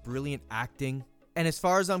writing, just brilliant acting. And as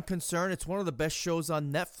far as I'm concerned, it's one of the best shows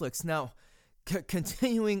on Netflix. Now,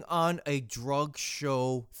 continuing on a drug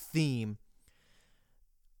show theme,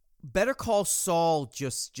 Better Call Saul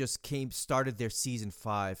just started their season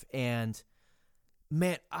 5, and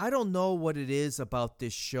man, I don't know what it is about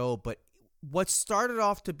this show, but what started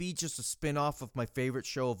off to be just a spin-off of my favorite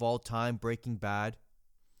show of all time, Breaking Bad,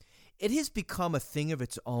 it has become a thing of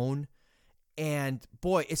its own. And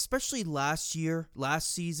boy, especially last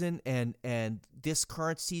season and this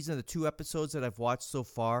current season, the 2 episodes that I've watched so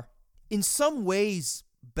far, in some ways,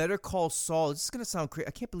 Better Call Saul, this is going to sound crazy,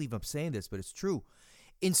 I can't believe I'm saying this, but it's true.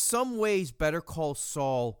 In some ways, Better Call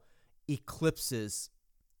Saul eclipses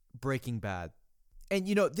Breaking Bad. And,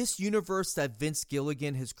 you know, this universe that Vince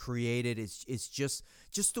Gilligan has created is just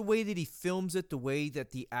the way that he films it, the way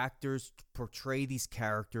that the actors portray these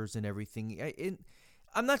characters and everything.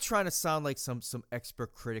 I'm not trying to sound like some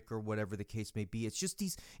expert critic or whatever the case may be. It's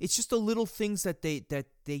just the little things that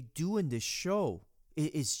they do in this show.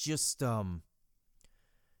 It's just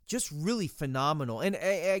really phenomenal. And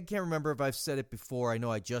I can't remember if I've said it before. I know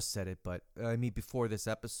I just said it, but I mean before this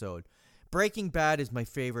episode. Breaking Bad is my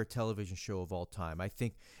favorite television show of all time. I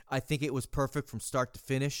think it was perfect from start to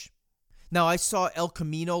finish. Now, I saw El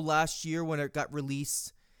Camino last year when it got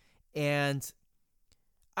released, And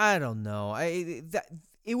I don't know.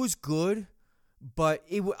 It was good, but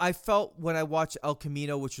I felt when I watched El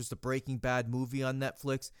Camino, which was the Breaking Bad movie on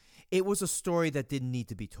Netflix, it was a story that didn't need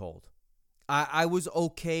to be told. I was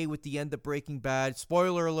okay with the end of Breaking Bad.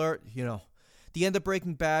 Spoiler alert, the end of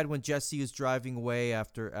Breaking Bad when Jesse is driving away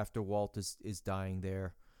after Walt is dying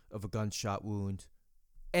there of a gunshot wound.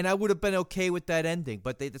 And I would have been okay with that ending,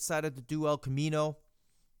 but they decided to do El Camino,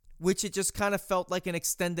 which it just kind of felt like an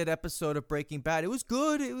extended episode of Breaking Bad. It was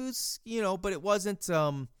good. It was, but it wasn't,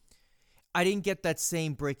 I didn't get that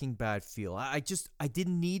same Breaking Bad feel. I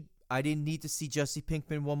didn't need to see Jesse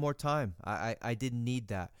Pinkman one more time. I didn't need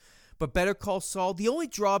that. But Better Call Saul, the only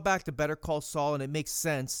drawback to Better Call Saul, and it makes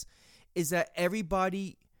sense, is that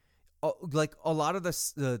everybody, like a lot of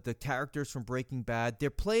the characters from Breaking Bad, they're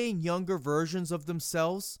playing younger versions of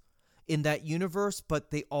themselves in that universe, but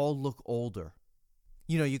they all look older.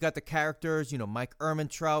 You got the characters, Mike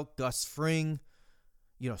Ehrmantraut, Gus Fring,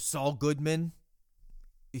 Saul Goodman,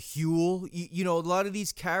 Huel. A lot of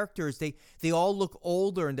these characters, they all look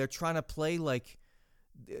older, and they're trying to play like,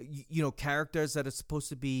 characters that are supposed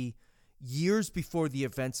to be years before the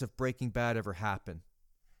events of Breaking Bad ever happen.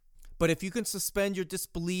 But if you can suspend your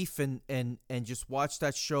disbelief and just watch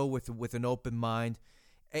that show with an open mind,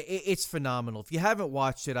 it's phenomenal. If you haven't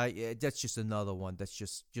watched it, that's just another one that's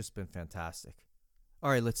just been fantastic.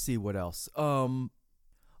 All right, let's see what else. Ray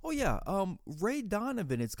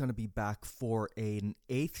Donovan is going to be back for an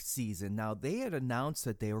 8th season. Now, they had announced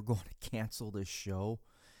that they were going to cancel this show,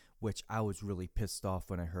 which I was really pissed off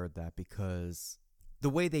when I heard that, because the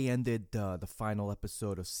way they ended the final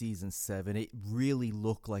episode of season 7, it really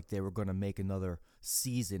looked like they were going to make another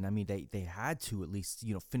season. I mean, they had to at least,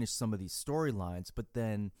 finish some of these storylines. But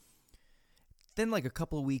then like a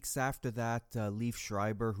couple of weeks after that, Liev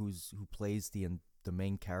Schreiber, who plays the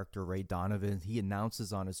main character, Ray Donovan, he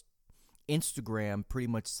announces on his Instagram pretty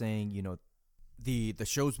much saying, the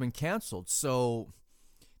show's been canceled. So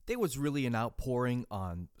there was really an outpouring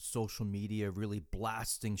on social media, really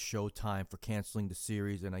blasting Showtime for canceling the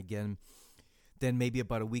series. And again, then maybe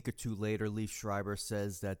about a week or two later, Liev Schreiber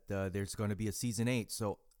says that there's going to be a season 8.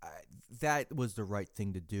 So that was the right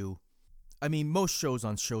thing to do. I mean, most shows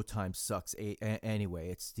on Showtime sucks anyway.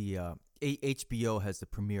 It's the HBO has the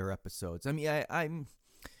premiere episodes. I mean,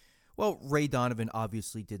 Ray Donovan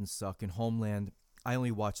obviously didn't suck. In Homeland, I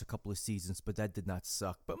only watched a couple of seasons, but that did not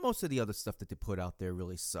suck. But most of the other stuff that they put out there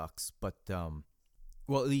really sucks. But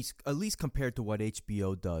at least compared to what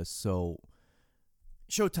HBO does. So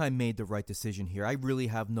Showtime made the right decision here. I really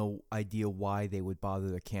have no idea why they would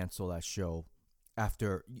bother to cancel that show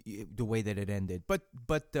after the way that it ended. But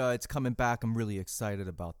it's coming back. I'm really excited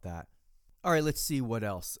about that. All right, let's see what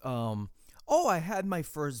else. I had my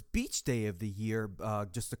first beach day of the year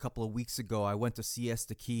just a couple of weeks ago. I went to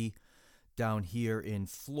Siesta Key down here in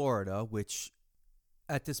Florida, which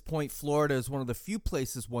at this point, Florida is one of the few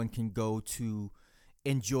places one can go to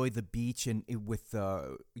enjoy the beach and with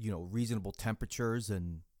reasonable temperatures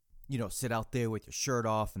and sit out there with your shirt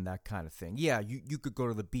off and that kind of thing. Yeah, you could go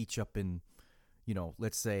to the beach up in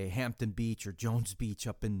let's say Hampton Beach or Jones Beach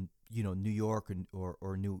up in New York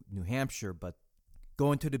or New Hampshire, but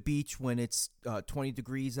going to the beach when it's 20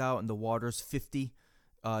 degrees out and the water's 50.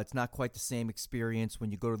 It's not quite the same experience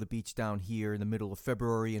when you go to the beach down here in the middle of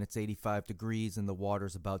February and it's 85 degrees and the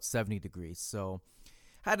water's about 70 degrees. So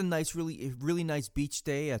had a nice, really nice beach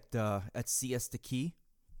day at Siesta Key,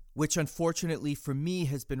 which unfortunately for me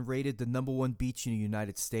has been rated the #1 beach in the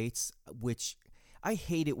United States, which I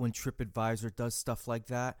hate it when TripAdvisor does stuff like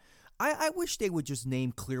that. I wish they would just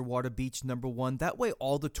name Clearwater Beach #1. That way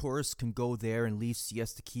all the tourists can go there and leave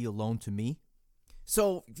Siesta Key alone to me.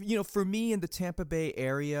 So, for me in the Tampa Bay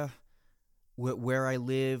area where I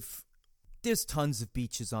live, there's tons of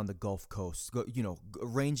beaches on the Gulf Coast,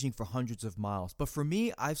 ranging for hundreds of miles. But for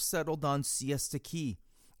me, I've settled on Siesta Key,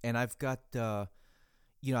 and I've got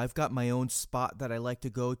my own spot that I like to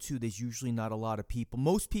go to. There's usually not a lot of people.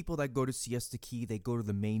 Most people that go to Siesta Key, they go to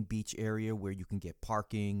the main beach area where you can get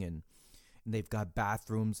parking and they've got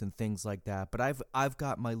bathrooms and things like that. But I've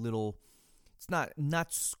got my little. It's not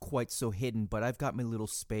quite so hidden, but I've got my little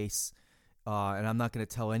space, and I'm not going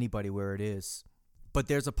to tell anybody where it is. But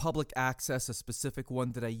there's a public access, a specific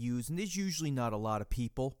one that I use, and there's usually not a lot of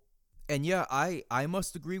people. And yeah, I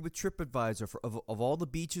must agree with TripAdvisor. Of all the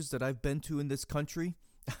beaches that I've been to in this country,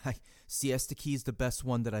 Siesta Key is the best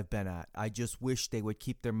one that I've been at. I just wish they would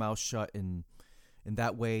keep their mouth shut, and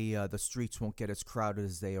that way the streets won't get as crowded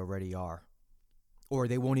as they already are. Or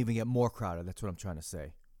they won't even get more crowded, that's what I'm trying to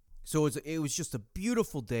say. So it was just a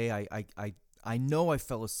beautiful day. I know I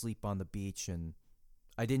fell asleep on the beach and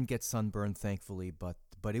I didn't get sunburned, thankfully, but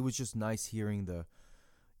But it was just nice hearing the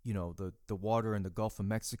water in the Gulf of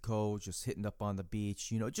Mexico, just hitting up on the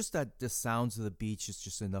beach. Just that the sounds of the beach is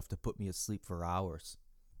just enough to put me asleep for hours.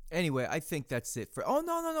 Anyway, I think that's it for. Oh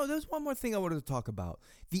no! There's one more thing I wanted to talk about.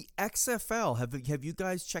 The XFL. Have you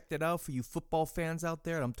guys checked it out? For you football fans out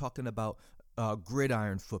there, I'm talking about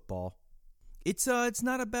gridiron football. It's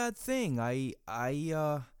not a bad thing.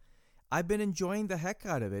 I've been enjoying the heck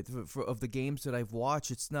out of it of the games that I've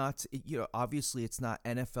watched. It's not, obviously it's not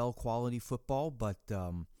NFL quality football, but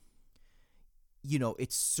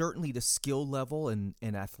it's certainly the skill level and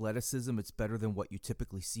athleticism. It's better than what you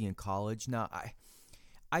typically see in college. Now,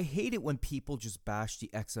 I hate it when people just bash the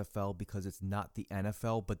XFL because it's not the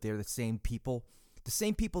NFL, but they're the same people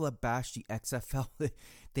that bash the XFL.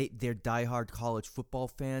 They're diehard college football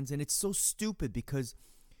fans, and it's so stupid because,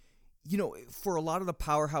 for a lot of the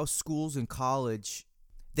powerhouse schools in college,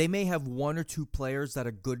 they may have one or two players that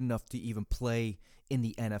are good enough to even play in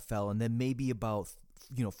the NFL, and then maybe about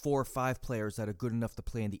 4 or 5 players that are good enough to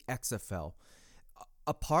play in the XFL.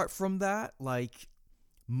 Apart from that, like,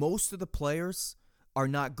 most of the players are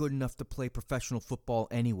not good enough to play professional football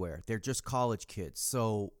anywhere. They're just college kids.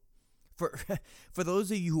 So for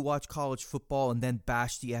those of you who watch college football and then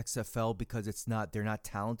bash the XFL because they're not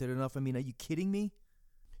talented enough, I mean, are you kidding me?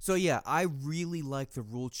 So yeah, I really like the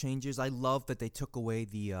rule changes. I love that they took away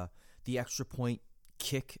the extra point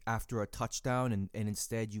kick after a touchdown, and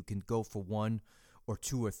instead you can go for 1 or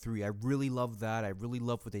 2 or 3. I really love that. I really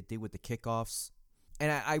love what they did with the kickoffs. And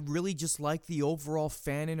I really just like the overall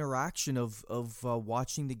fan interaction of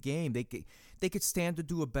watching the game. They could stand to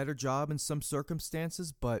do a better job in some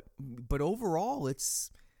circumstances, but overall it's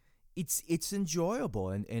enjoyable,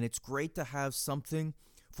 and it's great to have something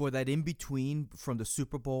for that in between from the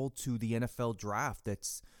Super Bowl to the NFL draft.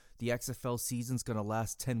 That's the XFL season's going to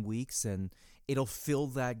last 10 weeks, and it'll fill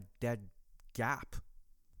that gap.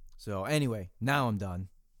 So anyway, now I'm done.